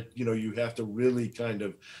 that, you know, you have to really kind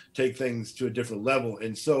of take things to a different level.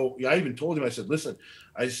 And so I even told him, I said, listen,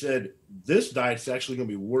 I said, this diet's actually going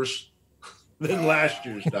to be worse than last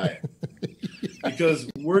year's diet, because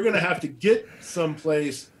we're going to have to get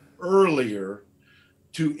someplace earlier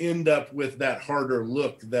to end up with that harder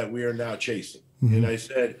look that we are now chasing. Mm-hmm. And I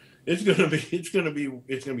said, it's going to be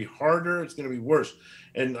harder. It's going to be worse.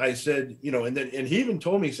 And I said, you know, and he even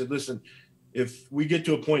told me, he said, listen, if we get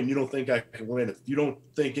to a point and you don't think I can win, if you don't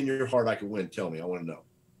think in your heart I can win, tell me. I want to know.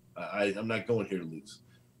 I'm not going here to lose.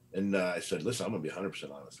 And I said, listen, I'm going to be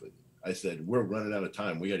 100% honest with you. I said, we're running out of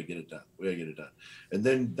time. We got to get it done. And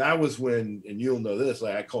then that was when, and you'll know this,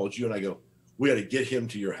 like I called you and I go, we got to get him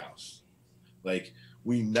to your house. Like,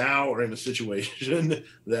 we now are in a situation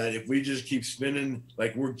that if we just keep spinning,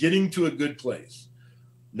 like, we're getting to a good place.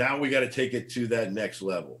 Now we got to take it to that next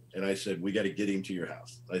level. And I said, we got to get him to your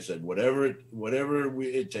house. I said, whatever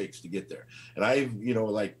it takes to get there. And I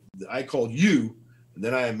called you, and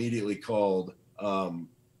then I immediately called,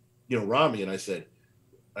 Rami, and I said,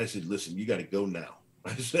 listen, you got to go now.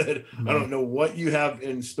 I said, I don't know what you have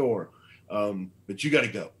in store, but you got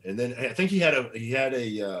to go. And then I think he had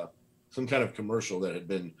a some kind of commercial that had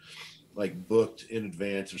been like booked in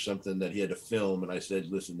advance or something that he had to film. And I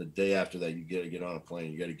said, listen, the day after that, you got to get on a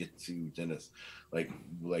plane. You got to get to Dennis. Like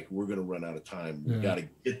we're going to run out of time. We got to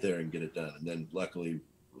get there and get it done. And then luckily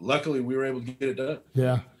we were able to get it done.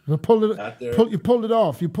 Yeah. You pulled it off.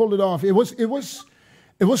 It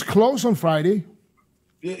was close on Friday.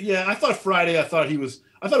 Yeah. I thought Friday, I thought it was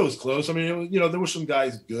close. I mean, there were some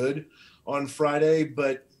guys good on Friday,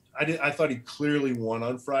 but I thought he clearly won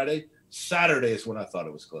on Friday. Saturday is when I thought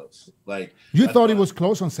it was close. Like, you thought it was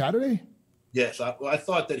close on Saturday? Yes, I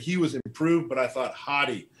thought that he was improved, but I thought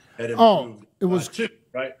Hadi had improved. It was too,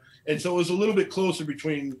 right? And so it was a little bit closer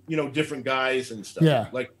between different guys and stuff. Yeah,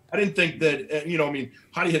 like I didn't think that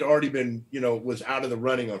Hadi had already been was out of the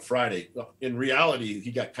running on Friday. In reality,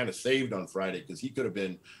 he got kind of saved on Friday because he could have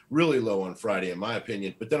been really low on Friday, in my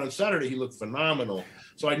opinion. But then on Saturday, he looked phenomenal.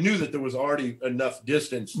 So I knew that there was already enough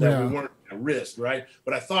distance that we weren't at risk, right?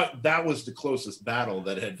 But I thought that was the closest battle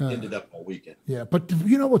that had ended up all weekend. Yeah, but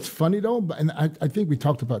you know what's funny though, and I think we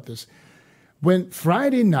talked about this. When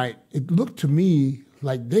Friday night, it looked to me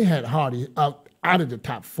like they had Hardy out of the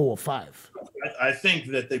top 4 or 5. I think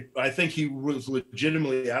he was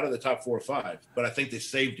legitimately out of the top 4 or 5, but I think they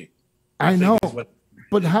saved him. I know, but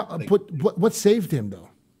what saved him though?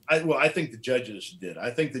 I think the judges did.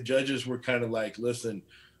 I think the judges were kind of like, listen,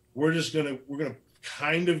 we're gonna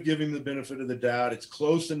kind of give him the benefit of the doubt. It's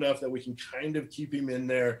close enough that we can kind of keep him in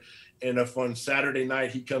there. And if on Saturday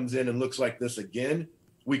night he comes in and looks like this again,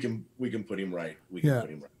 we can put him right. Put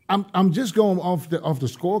him right. I'm just going off the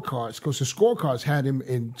scorecards, because the scorecards had him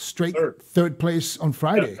in straight third place on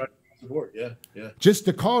Friday. Yeah. Just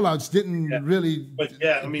the call-outs didn't really, but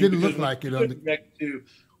didn't look like it.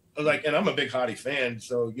 And I'm a big Hadi fan,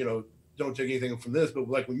 so don't take anything from this. But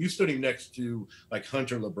like when you stood him next to like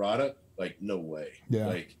Hunter Labrada, like no way. Yeah.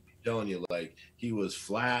 Like I'm telling you, like he was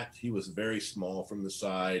flat. He was very small from the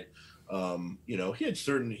side. He had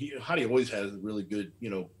Hadi always has really good,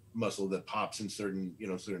 muscle that pops in certain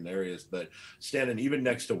areas, but standing even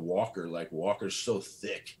next to Walker, like Walker's so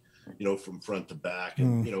thick, from front to back,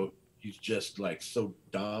 and he's just like so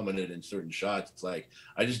dominant in certain shots. It's like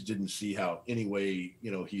I just didn't see how any way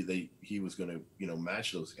he was going to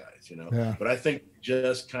match those guys. Yeah. But I think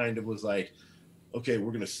just kind of was like, okay,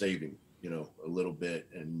 we're going to save him, a little bit,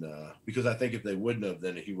 and because I think if they wouldn't have,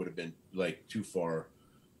 then he would have been like too far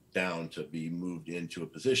down to be moved into a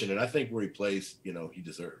position. And I think where he plays, he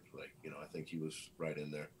deserved. Like, I think he was right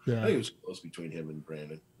in there. Yeah. I think it was close between him and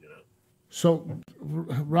Brandon, So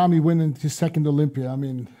Rami winning his second Olympia, I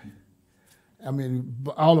mean,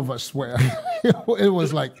 all of us swear. It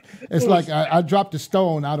was like, I dropped a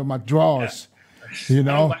stone out of my drawers, I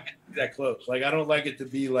don't like it to be that close. Like, I don't like it to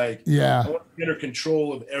be like, I want to get her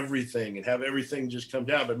control of everything and have everything just come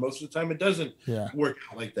down. But most of the time it doesn't work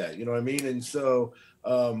out like that. You know what I mean? And so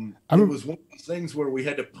it was one of those things where we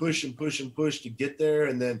had to push and push and push to get there.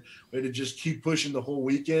 And then we had to just keep pushing the whole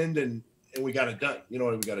weekend, and we got it done. We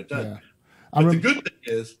got it done. Yeah. But the good thing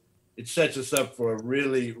is it sets us up for a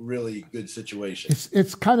really, really good situation.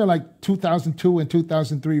 It's kind of like 2002 and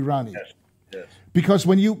 2003 Ronnie. Yes. Because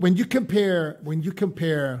when you compare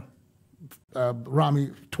Rami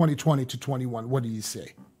 2020 to 21, what do you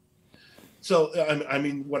say? So, I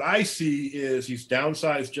mean, what I see is he's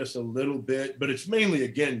downsized just a little bit, but it's mainly,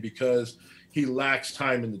 again, because he lacks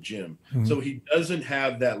time in the gym. Mm-hmm. So he doesn't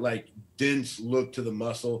have that, like, dense look to the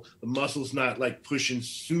muscle. The muscle's not like pushing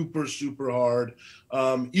super, super hard.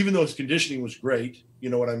 Even though his conditioning was great,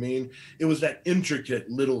 you know what I mean? It was that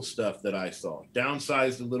intricate little stuff that I saw.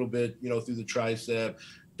 Downsized a little bit, you know, through the tricep,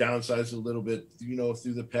 downsized a little bit, you know,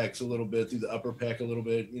 through the pecs a little bit, through the upper pec a little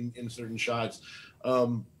bit in certain shots.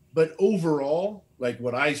 But overall, like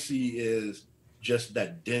what I see is just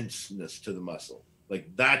that denseness to the muscle.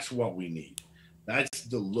 Like that's what we need. That's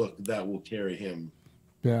the look that will carry him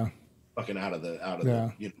fucking out of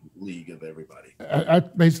the you know, league of everybody. I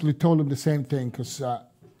basically told him the same thing because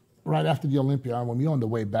right after the Olympia, when we were on the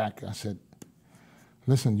way back, I said,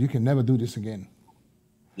 listen, you can never do this again.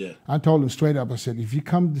 Yeah. I told him straight up, I said, if you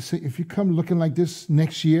come looking like this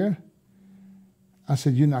next year, I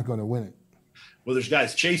said, you're not going to win it. Well, there's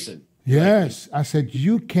guys chasing. Yes. I said,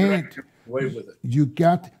 you can't. Away with it. You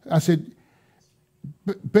got, I said,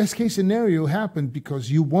 best case scenario happened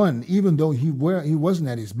because you won, even though he wasn't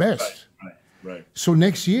at his best. Right. So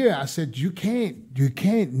next year, I said, you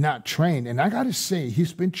can't not train. And I got to say,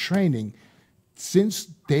 he's been training since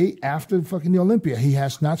day after fucking the Olympia. He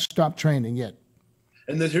has not stopped training yet.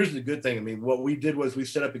 And here's the good thing. I mean, what we did was we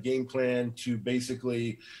set up a game plan to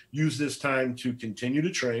basically use this time to continue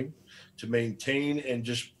to train, to maintain and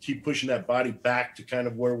just keep pushing that body back to kind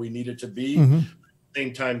of where we need it to be. Mm-hmm. At the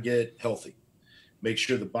same time, get healthy. Make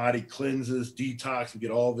sure the body cleanses, detox, and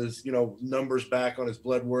get all of his, you know, numbers back on his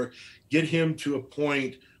blood work. Get him to a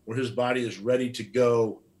point where his body is ready to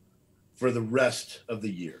go for the rest of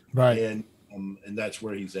the year. Right. And that's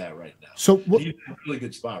where he's at right now. So he's in a really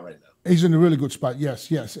good spot right now. He's in a really good spot.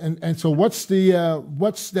 Yes. And so what's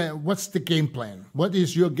the game plan? What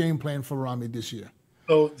is your game plan for Ramy this year?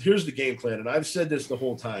 So here's the game plan, and I've said this the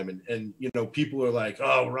whole time, and you know, people are like,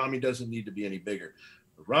 "Oh, Ramy doesn't need to be any bigger."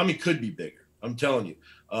 But Ramy could be bigger. I'm telling you.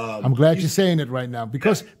 I'm glad you're saying it right now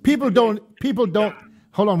because people don't.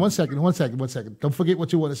 Hold on, one second. Don't forget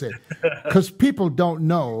what you want to say, because people don't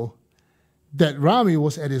know that Ramy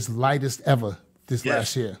was at his lightest ever this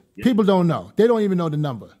last year. Yes. People don't know. They don't even know the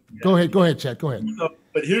number. Yeah. Go ahead, Chad. Go ahead.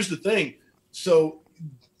 But here's the thing. So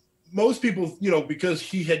most people, you know, because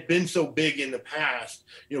he had been so big in the past,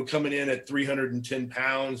 you know, coming in at 310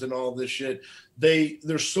 pounds and all this shit,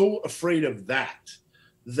 they're so afraid of that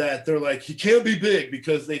they're like, he can't be big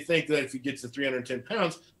because they think that if he gets to 310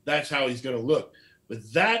 pounds, that's how he's going to look.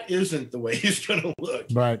 But that isn't the way he's going to look.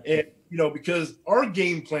 Right. And, you know, because our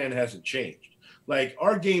game plan hasn't changed. Like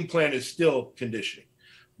our game plan is still conditioning.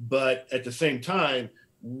 But at the same time,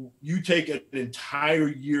 you take an entire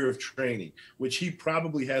year of training, which he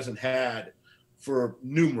probably hasn't had for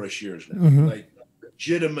numerous years now, like a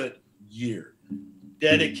legitimate year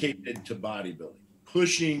dedicated to bodybuilding,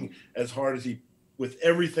 pushing as hard as with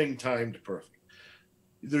everything timed perfect.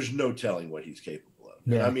 There's no telling what he's capable of.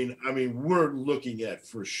 Yeah. I mean, we're looking at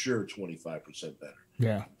for sure 25% better.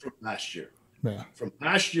 Yeah. From last year. Yeah. From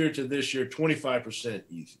last year to this year, 25%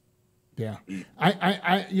 easy. Yeah.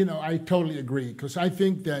 I totally agree because I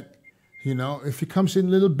think that, you know, if he comes in a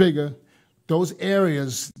little bigger, those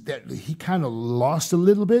areas that he kind of lost a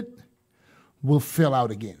little bit will fill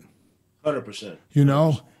out again. 100%. You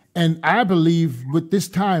know, and I believe with this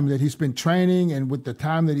time that he's been training and with the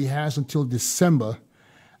time that he has until December,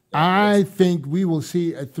 I think we will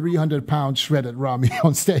see a 300-pound shredded Ramy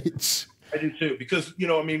on stage. I do too, because, you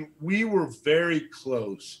know, I mean, we were very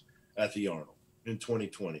close at the Arnold in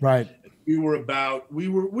 2020. Right. We were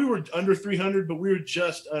under 300, but we were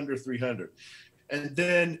just under 300. And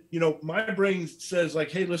then, you know, my brain says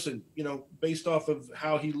like, hey, listen, you know, based off of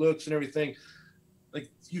how he looks and everything, like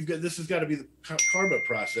this has got to be the karma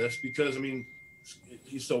process because, I mean,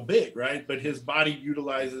 he's so big, right? But his body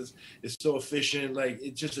is so efficient. Like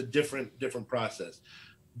it's just a different process.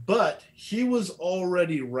 But he was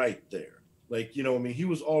already right there. Like, you know, I mean, he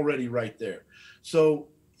was already right there. So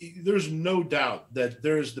there's no doubt that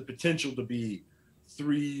there's the potential to be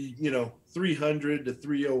 300 to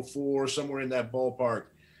 304, somewhere in that ballpark,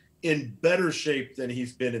 in better shape than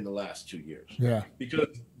he's been in the last 2 years. Yeah. Because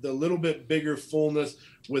the little bit bigger fullness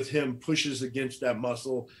with him pushes against that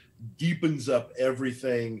muscle, deepens up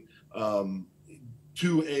everything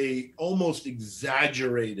to a almost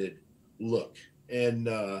exaggerated look. And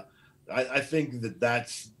I think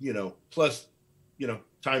that's, you know, plus, you know,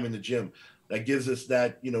 time in the gym. That gives us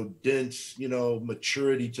that, you know, dense, you know,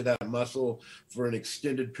 maturity to that muscle for an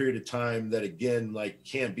extended period of time that, again, like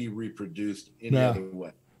can't be reproduced any other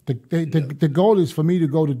way. The goal is for me to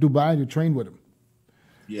go to Dubai to train with him.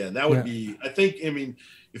 Yeah, that would be, I think, I mean,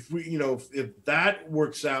 if we, you know, if that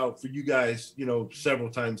works out for you guys, you know, several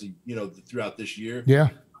times, you know, throughout this year,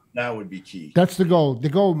 that would be key. That's the goal. The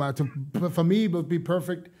goal, man, for me, would be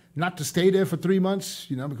perfect not to stay there for 3 months,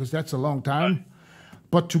 because that's a long time,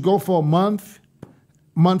 but to go for a month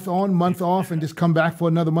on, month off, and just come back for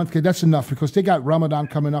another month, okay, that's enough, because they got Ramadan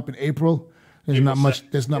coming up in April. There's not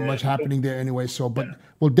much happening there anyway. So, but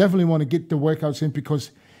we'll definitely want to get the workouts in,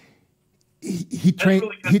 because he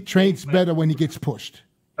trains better when he gets pushed.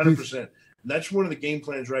 100%. That's one of the game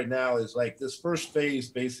plans right now, is like this first phase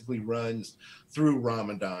basically runs through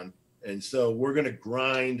Ramadan. And so we're going to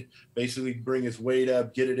grind, basically bring his weight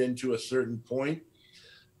up, get it into a certain point.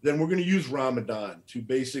 Then we're going to use Ramadan to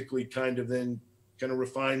basically kind of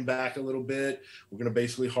refine back a little bit. We're going to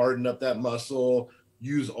basically harden up that muscle,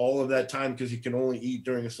 use all of that time, because you can only eat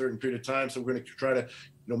during a certain period of time. So we're going to try to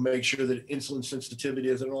make sure that insulin sensitivity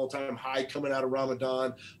is at an all-time high coming out of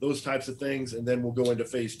Ramadan, those types of things. And then we'll go into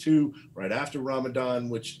phase 2 right after Ramadan,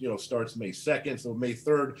 which starts May 2nd. So May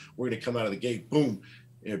 3rd, we're going to come out of the gate, boom,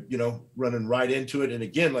 running right into it. And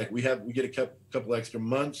again, like we get a couple extra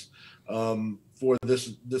months for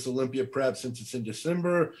this Olympia prep, since it's in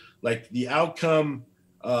December. Like the outcome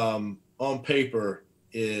on paper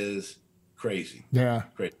is crazy. Yeah.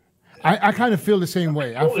 Crazy. I kind of feel the same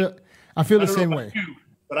way. I feel the same way.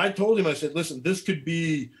 But I told him, I said, listen, this could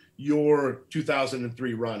be your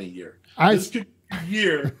 2003 Ronnie year. This could be a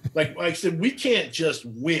year. Like I said, we can't just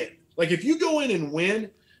win. Like if you go in and win,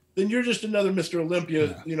 then you're just another Mr.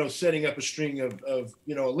 Olympia, setting up a string of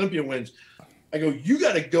Olympia wins. I go, you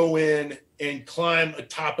got to go in and climb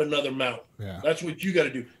atop another mountain. Yeah. That's what you got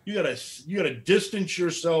to do. You got to distance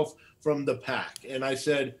yourself from the pack. And I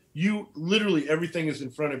said, you literally, everything is in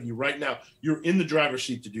front of you right now. You're in the driver's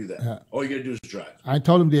seat to do that. Yeah. All you got to do is drive. I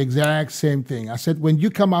told him the exact same thing. I said, when you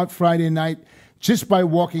come out Friday night, just by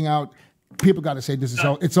walking out, people got to say,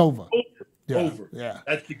 it's over. Over. Yeah.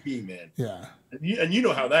 That's the key, man. Yeah. And you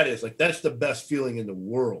know how that is. Like, that's the best feeling in the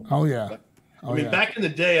world. Oh, yeah. Back in the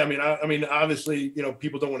day, I mean, obviously,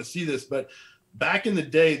 people don't want to see this, but back in the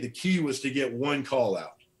day, the key was to get one call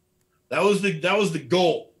out. That was the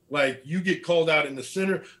goal. Like, you get called out in the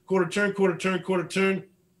center, quarter turn,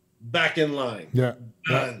 back in line. Yeah.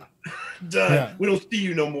 Done. Yeah. We don't see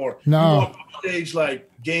you no more. No. You walk off stage,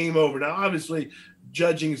 like, game over. Now, obviously,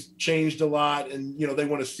 judging's changed a lot, and, they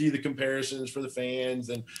want to see the comparisons for the fans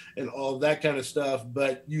and all that kind of stuff,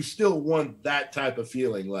 but you still want that type of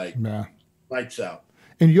feeling, like, lights out.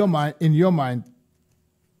 In your mind,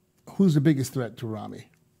 who's the biggest threat to Rami?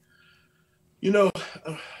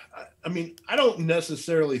 I don't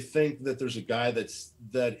necessarily think that there's a guy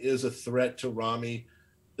that is a threat to Rami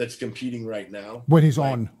that's competing right now. When he's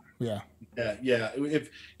on, yeah. Yeah. If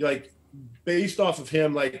based off of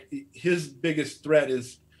him, like his biggest threat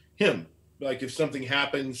is him. Like if something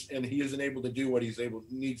happens and he isn't able to do what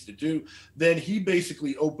needs to do, then he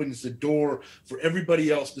basically opens the door for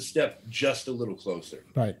everybody else to step just a little closer.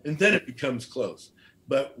 Right. And then it becomes close.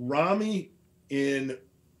 But Rami in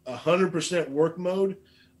 100% work mode,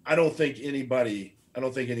 I don't think anybody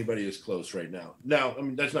is close right now. Now,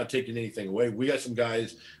 that's not taking anything away. We got some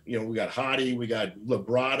guys, we got Hottie, we got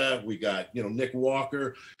Labrada, we got, Nick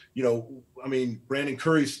Walker, Brandon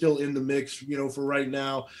Curry's still in the mix, for right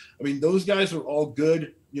now. Those guys are all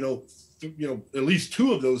good, at least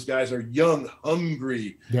 2 of those guys are young,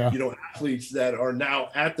 hungry, athletes that are now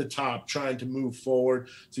at the top trying to move forward.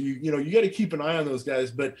 So, you got to keep an eye on those guys.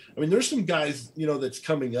 But, there's some guys, that's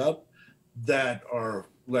coming up that are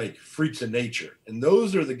like freaks of nature, and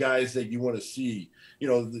those are the guys that you want to see.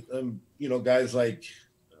 Guys like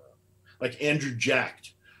Andrew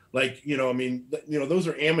Jacked, those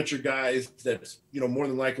are amateur guys that's more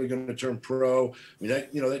than likely going to turn pro.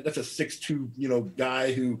 That's a 6'2"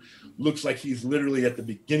 guy who looks like he's literally at the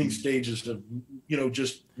beginning stages of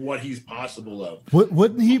just what he's possible of.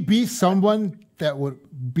 Wouldn't he be someone that would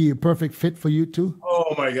be a perfect fit for you too?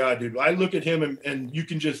 Oh my God, dude! I look at him and you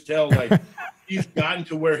can just tell like. He's gotten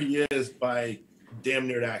to where he is by damn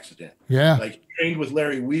near accident. Yeah. Like he trained with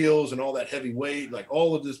Larry Wheels and all that heavy weight, like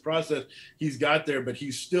all of this process, he's got there, but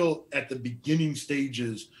he's still at the beginning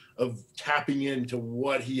stages of tapping into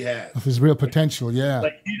what he has. Of his real potential, yeah.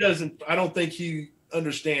 Like I don't think he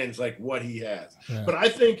understands like what he has. Yeah. But I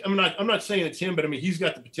think, I'm not saying it's him, but he's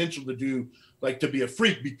got the potential to do like to be a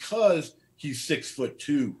freak because he's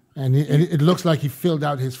 6'2", and it looks like he filled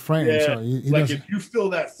out his frame. Yeah, so he if you fill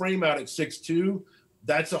that frame out at 6'2",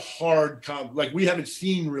 that's a hard comp. Like we haven't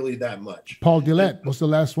seen really that much. Paul Dillett was the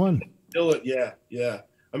last one. Dillett, yeah.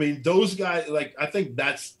 Those guys. Like I think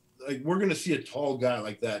that's like we're gonna see a tall guy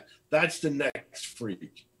like that. That's the next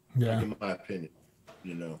freak. Yeah, like, in my opinion.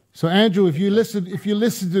 So Andrew, if you listen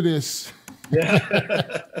to this,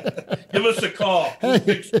 give us a call.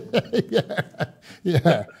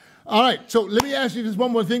 Yeah. All right, so let me ask you just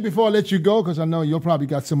one more thing before I let you go, because I know you'll probably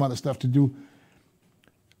got some other stuff to do.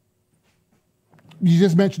 You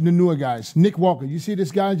just mentioned the newer guys. Nick Walker, you see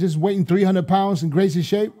this guy just weighing 300 pounds in crazy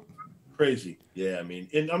shape? Crazy. Yeah, I mean,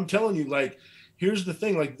 and I'm telling you, like, here's the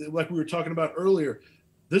thing, like we were talking about earlier,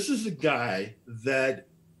 this is a guy that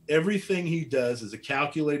everything he does is a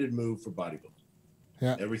calculated move for bodybuilding.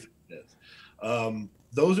 Yeah. Everything he does.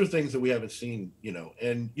 Those are things that we haven't seen,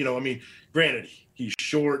 and, I mean, granted, he's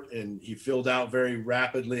short and he filled out very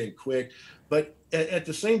rapidly and quick, but at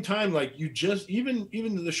the same time, like, you just, even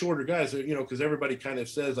the shorter guys, because everybody kind of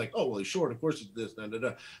says like, oh, well, he's short, of course it's this,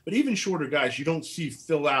 but even shorter guys, you don't see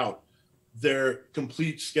fill out their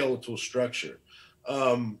complete skeletal structure.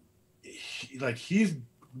 He's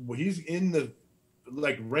in the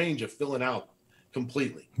range of filling out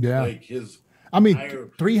completely. Yeah. Like his,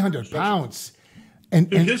 300 pounds. And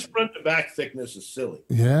his front to back thickness is silly.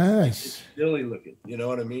 Yes. It's silly looking. You know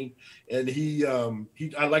what I mean? And he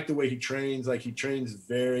I like the way he trains. Like, he trains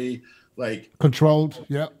very controlled.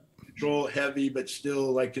 Yeah. Control heavy, but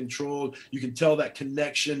still controlled. You can tell that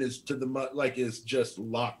connection is to the is just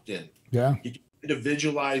locked in. Yeah. He can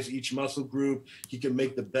individualize each muscle group. He can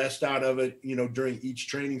make the best out of it, during each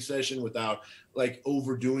training session without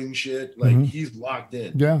overdoing shit. He's locked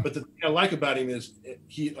in. Yeah. But the thing I like about him is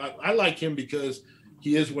I like him because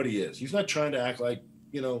he is what he is. He's not trying to act like,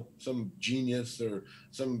 some genius or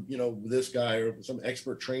some, this guy or some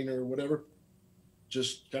expert trainer or whatever.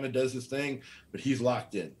 Just kind of does his thing, but he's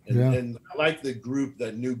locked in. And I like the group,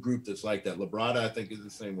 that new group that's like that. Labrada, I think, is the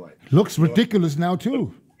same way. Looks ridiculous now,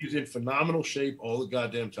 too. He's in phenomenal shape all the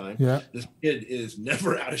goddamn time. Yeah. This kid is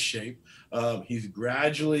never out of shape. He's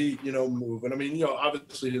gradually, moving. I mean,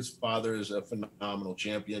 obviously his father is a phenomenal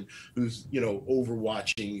champion who's,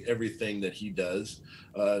 overwatching everything that he does,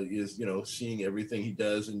 is, seeing everything he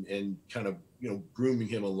does and kind of, grooming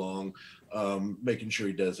him along, making sure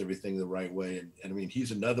he does everything the right way. And I mean, he's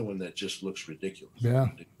another one that just looks ridiculous. Yeah.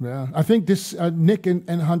 Yeah. I think this Nick and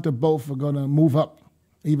Hunter both are going to move up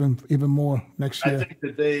even more next year. I think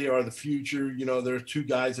that they are the future. There are two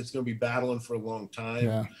guys that's going to be battling for a long time.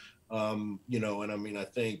 Yeah. And I mean, I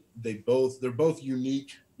think they're both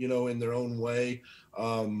unique, in their own way,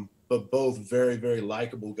 but both very, very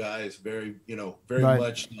likable guys, very, very Right.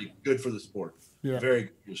 much good for the sport. Yeah. Very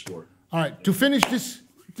good for the sport. All right. To finish this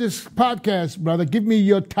podcast, brother, give me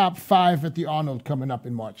your top 5 at the Arnold coming up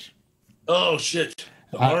in March. Oh shit.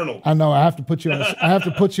 Arnold. I know. I have to put you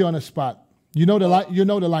on a spot. You know the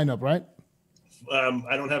lineup, right?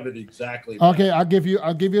 I don't have it exactly. Okay, I'll give you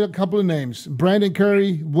a couple of names: Brandon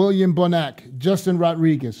Curry, William Bonac, Justin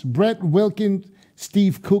Rodriguez, Brett Wilkins,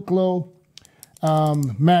 Steve Kuklo,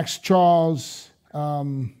 Max Charles.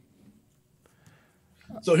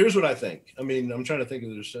 So here's what I think. I mean, I'm trying to think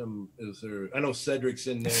if I know Cedric's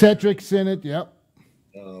in there. Cedric's in it. Yep.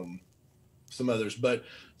 Some others, but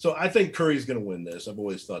so I think Curry's going to win this. I've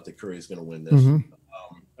always thought that Curry's going to win this. Mm-hmm.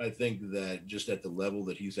 I think that just at the level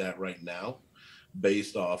that he's at right now,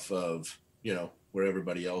 based off of, where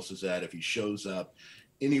everybody else is at, if he shows up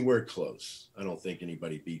anywhere close, I don't think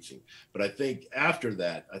anybody beats him. But I think after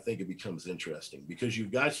that, I think it becomes interesting because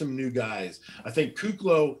you've got some new guys. I think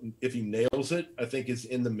Kuklo, if he nails it, I think is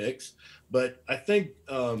in the mix. But I think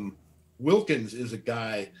Wilkins is a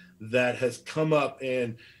guy that has come up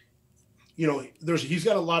and, he's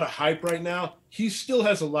got a lot of hype right now. He still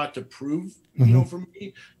has a lot to prove, for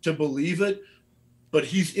me to believe it, but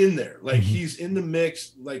he's in there. He's in the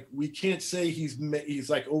mix. We can't say he's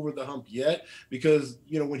over the hump yet because,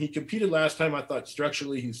 when he competed last time, I thought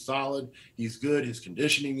structurally he's solid. He's good. His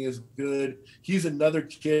conditioning is good. He's another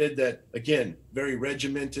kid that, again, very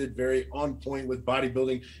regimented, very on point with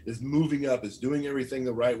bodybuilding, is moving up, is doing everything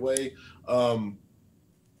the right way.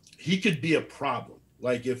 He could be a problem.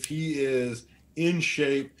 If he is in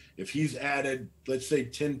shape, if he's added, let's say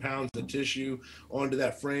 10 pounds of tissue onto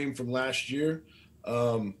that frame from last year,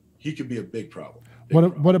 he could be a big problem.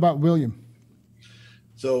 What about William?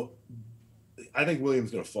 So I think William's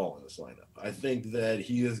going to fall in this lineup. I think that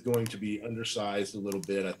he is going to be undersized a little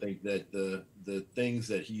bit. I think that the things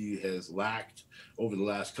that he has lacked over the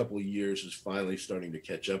last couple of years is finally starting to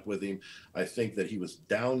catch up with him. I think that he was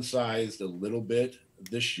downsized a little bit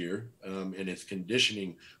this year, and his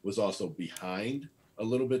conditioning was also behind a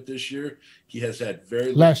little bit this year. He has had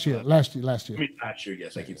very last year. I mean, last year,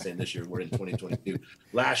 yes. I keep saying this year. We're in 2022.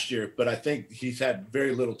 Last year, but I think he's had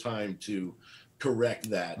very little time to correct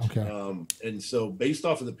that. Okay. And so, based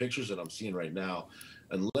off of the pictures that I'm seeing right now,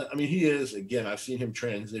 he is, again, I've seen him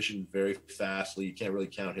transition very fastly. You can't really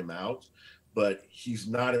count him out, but he's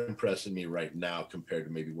not impressing me right now compared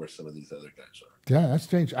to maybe where some of these other guys are. Yeah, that's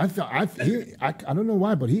strange. I don't know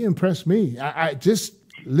why, but he impressed me. I just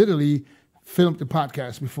literally filmed the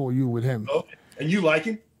podcast before you with him. Oh, and you like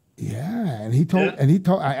him? Yeah, and he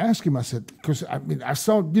told, I asked him, I said, because I mean, I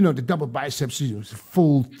saw, the double biceps, he was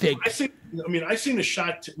full, thick. I seen a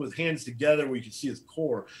shot with hands together where you could see his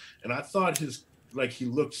core, and I thought he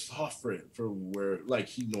looked soft for where like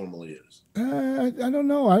he normally is. I don't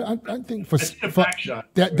know. I think for back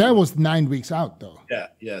shot that was 9 weeks out though.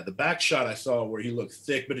 Yeah. The back shot I saw where he looked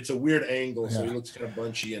thick, but it's a weird angle, so he looks kind of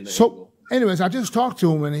bunchy in the so, angle. Anyways, I just talked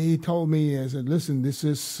to him and he told me, I said, listen, this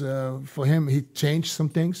is for him. He changed some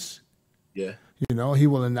things. Yeah. He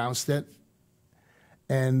will announce that.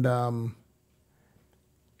 And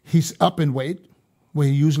he's up in weight where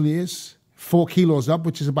he usually is, 4 kilos up,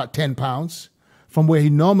 which is about 10 pounds from where he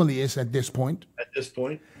normally is at this point.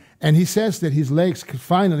 And he says that his legs,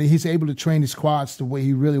 finally, he's able to train his quads the way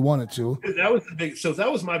he really wanted to. That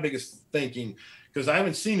was my biggest thinking, because I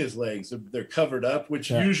haven't seen his legs. They're covered up,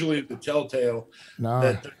 which usually is the telltale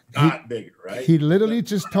that they're not bigger, right? He literally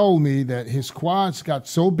just told me that his quads got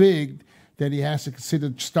so big that he has to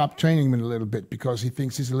consider stop training him a little bit because he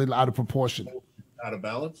thinks he's a little out of proportion. Out of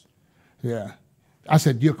balance? Yeah. I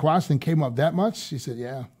said, your quads then came up that much? He said,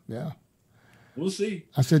 yeah. We'll see.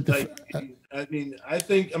 I said,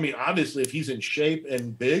 obviously, if he's in shape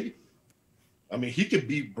and big, he could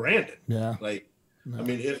beat Brandon. Yeah.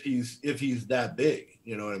 If he's that big,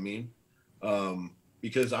 you know what I mean?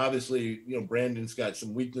 Because obviously, Brandon's got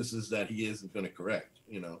some weaknesses that he isn't going to correct,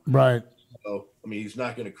 Right. So, he's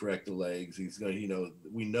not going to correct the legs. He's going to,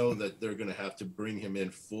 we know that they're going to have to bring him in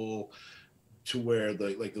full to where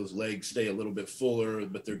those legs stay a little bit fuller,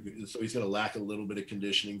 but so he's going to lack a little bit of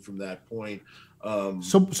conditioning from that point.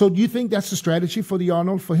 So do you think that's the strategy for the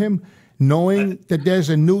Arnold, for him, knowing that there's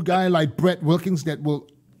a new guy like Brett Wilkins that will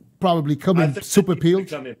probably come in super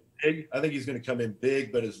peeled? I think he's going to come in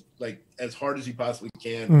big, but as hard as he possibly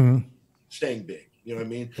can, staying big. You know what I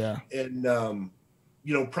mean? Yeah.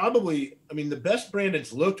 And probably, the best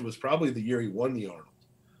Brandon's looked was probably the year he won the Arnold,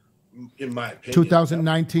 in my opinion.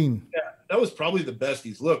 2019. That was probably the best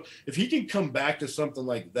he's looked. If he can come back to something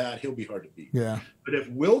like that, he'll be hard to beat. Yeah. But if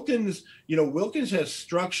Wilkins has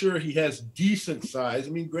structure, he has decent size.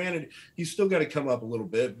 Granted, he's still got to come up a little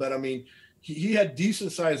bit, but he had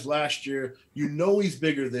decent size last year. He's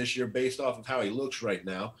bigger this year based off of how he looks right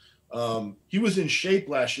now. He was in shape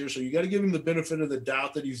last year, so you got to give him the benefit of the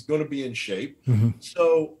doubt that he's going to be in shape. Mm-hmm.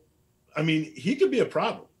 So, he could be a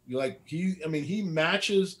problem. He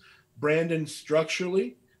matches Brandon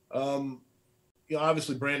structurally.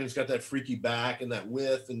 Obviously Brandon's got that freaky back and that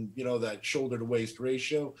width and, that shoulder to waist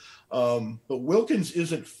ratio. But Wilkins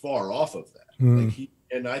isn't far off of that.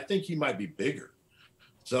 And I think he might be bigger.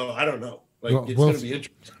 So I don't know. It's going to be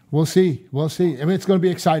interesting. We'll see. It's going to be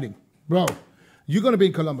exciting, bro. You're going to be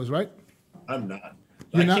in Columbus, right? I'm not.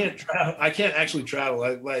 Can't travel. I can't actually travel.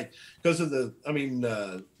 Because of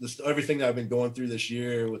everything that I've been going through this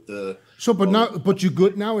year with the. So, but you're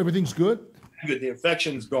good now. Everything's good. Good. The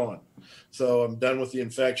infection's gone, so I'm done with the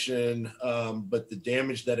infection. But the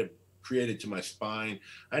damage that it created to my spine,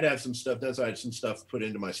 I'd have some stuff. I had some stuff put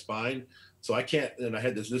into my spine, so I can't. And I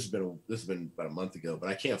had this. This has been about a month ago, but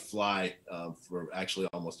I can't fly for actually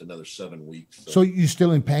almost another 7 weeks. So you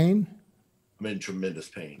still in pain? I'm in tremendous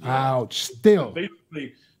pain. Ouch! Still. So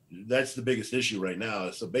basically, that's the biggest issue right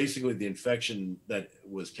now. So basically, the infection that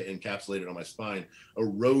was encapsulated on my spine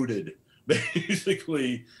eroded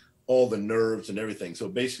basically all the nerves and everything. So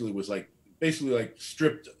basically was like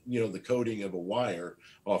stripped, the coating of a wire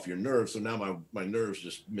off your nerves. So now my nerves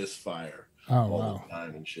just misfire all the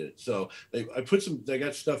time and shit. So they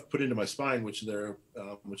got stuff put into my spine, which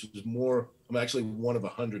is more, I'm actually one of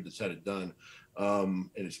 100 that's had it done. And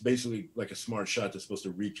it's basically like a smart shot that's supposed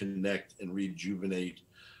to reconnect and rejuvenate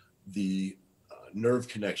the nerve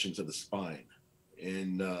connections of the spine.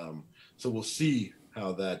 And so we'll see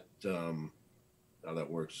how that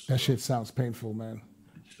works. That shit sounds painful, man.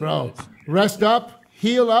 Bro, rest up,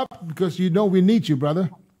 heal up, because we need you, brother.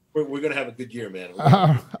 We're going to have a good year, man.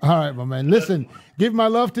 All right, my man. Listen, give my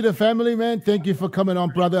love to the family, man. Thank you for coming on,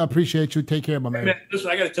 brother. I appreciate you. Take care, my man. Listen,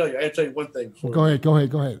 I got to tell you one thing. Go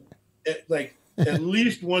ahead. At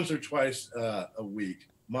least once or twice a week,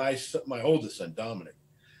 my oldest son, Dominic,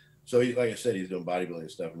 so like I said, he's doing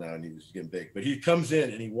bodybuilding stuff now, and he's getting big. But he comes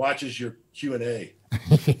in and he watches your Q&A.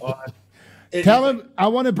 Tell him I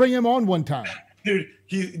want to bring him on one time. Dude,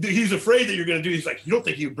 he's afraid that you're going to do. He's like, you don't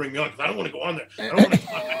think he would bring me on because I don't want to go on there. I don't want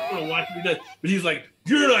to watch what he does. But he's like,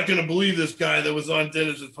 you're not going to believe this guy that was on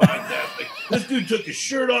Dennis's podcast. This dude took his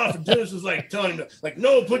shirt off, and Dennis was like telling him, like,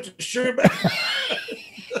 no, put your shirt back.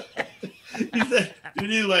 He said,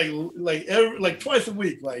 dude, like twice a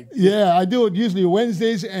week, like. Yeah, I do it usually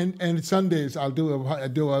Wednesdays and Sundays. I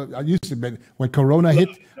used to be, when Corona hit,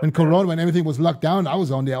 when everything was locked down, I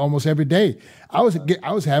was on there almost every day. I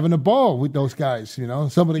was having a ball with those guys, you know.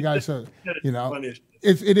 Some of the guys, you know,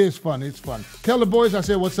 it is fun. It's fun. Tell the boys I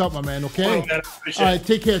said what's up, my man. Okay. Oh, man, all right,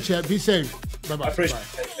 take care, Chad. Be safe. Bye-bye. I appreciate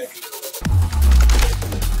it.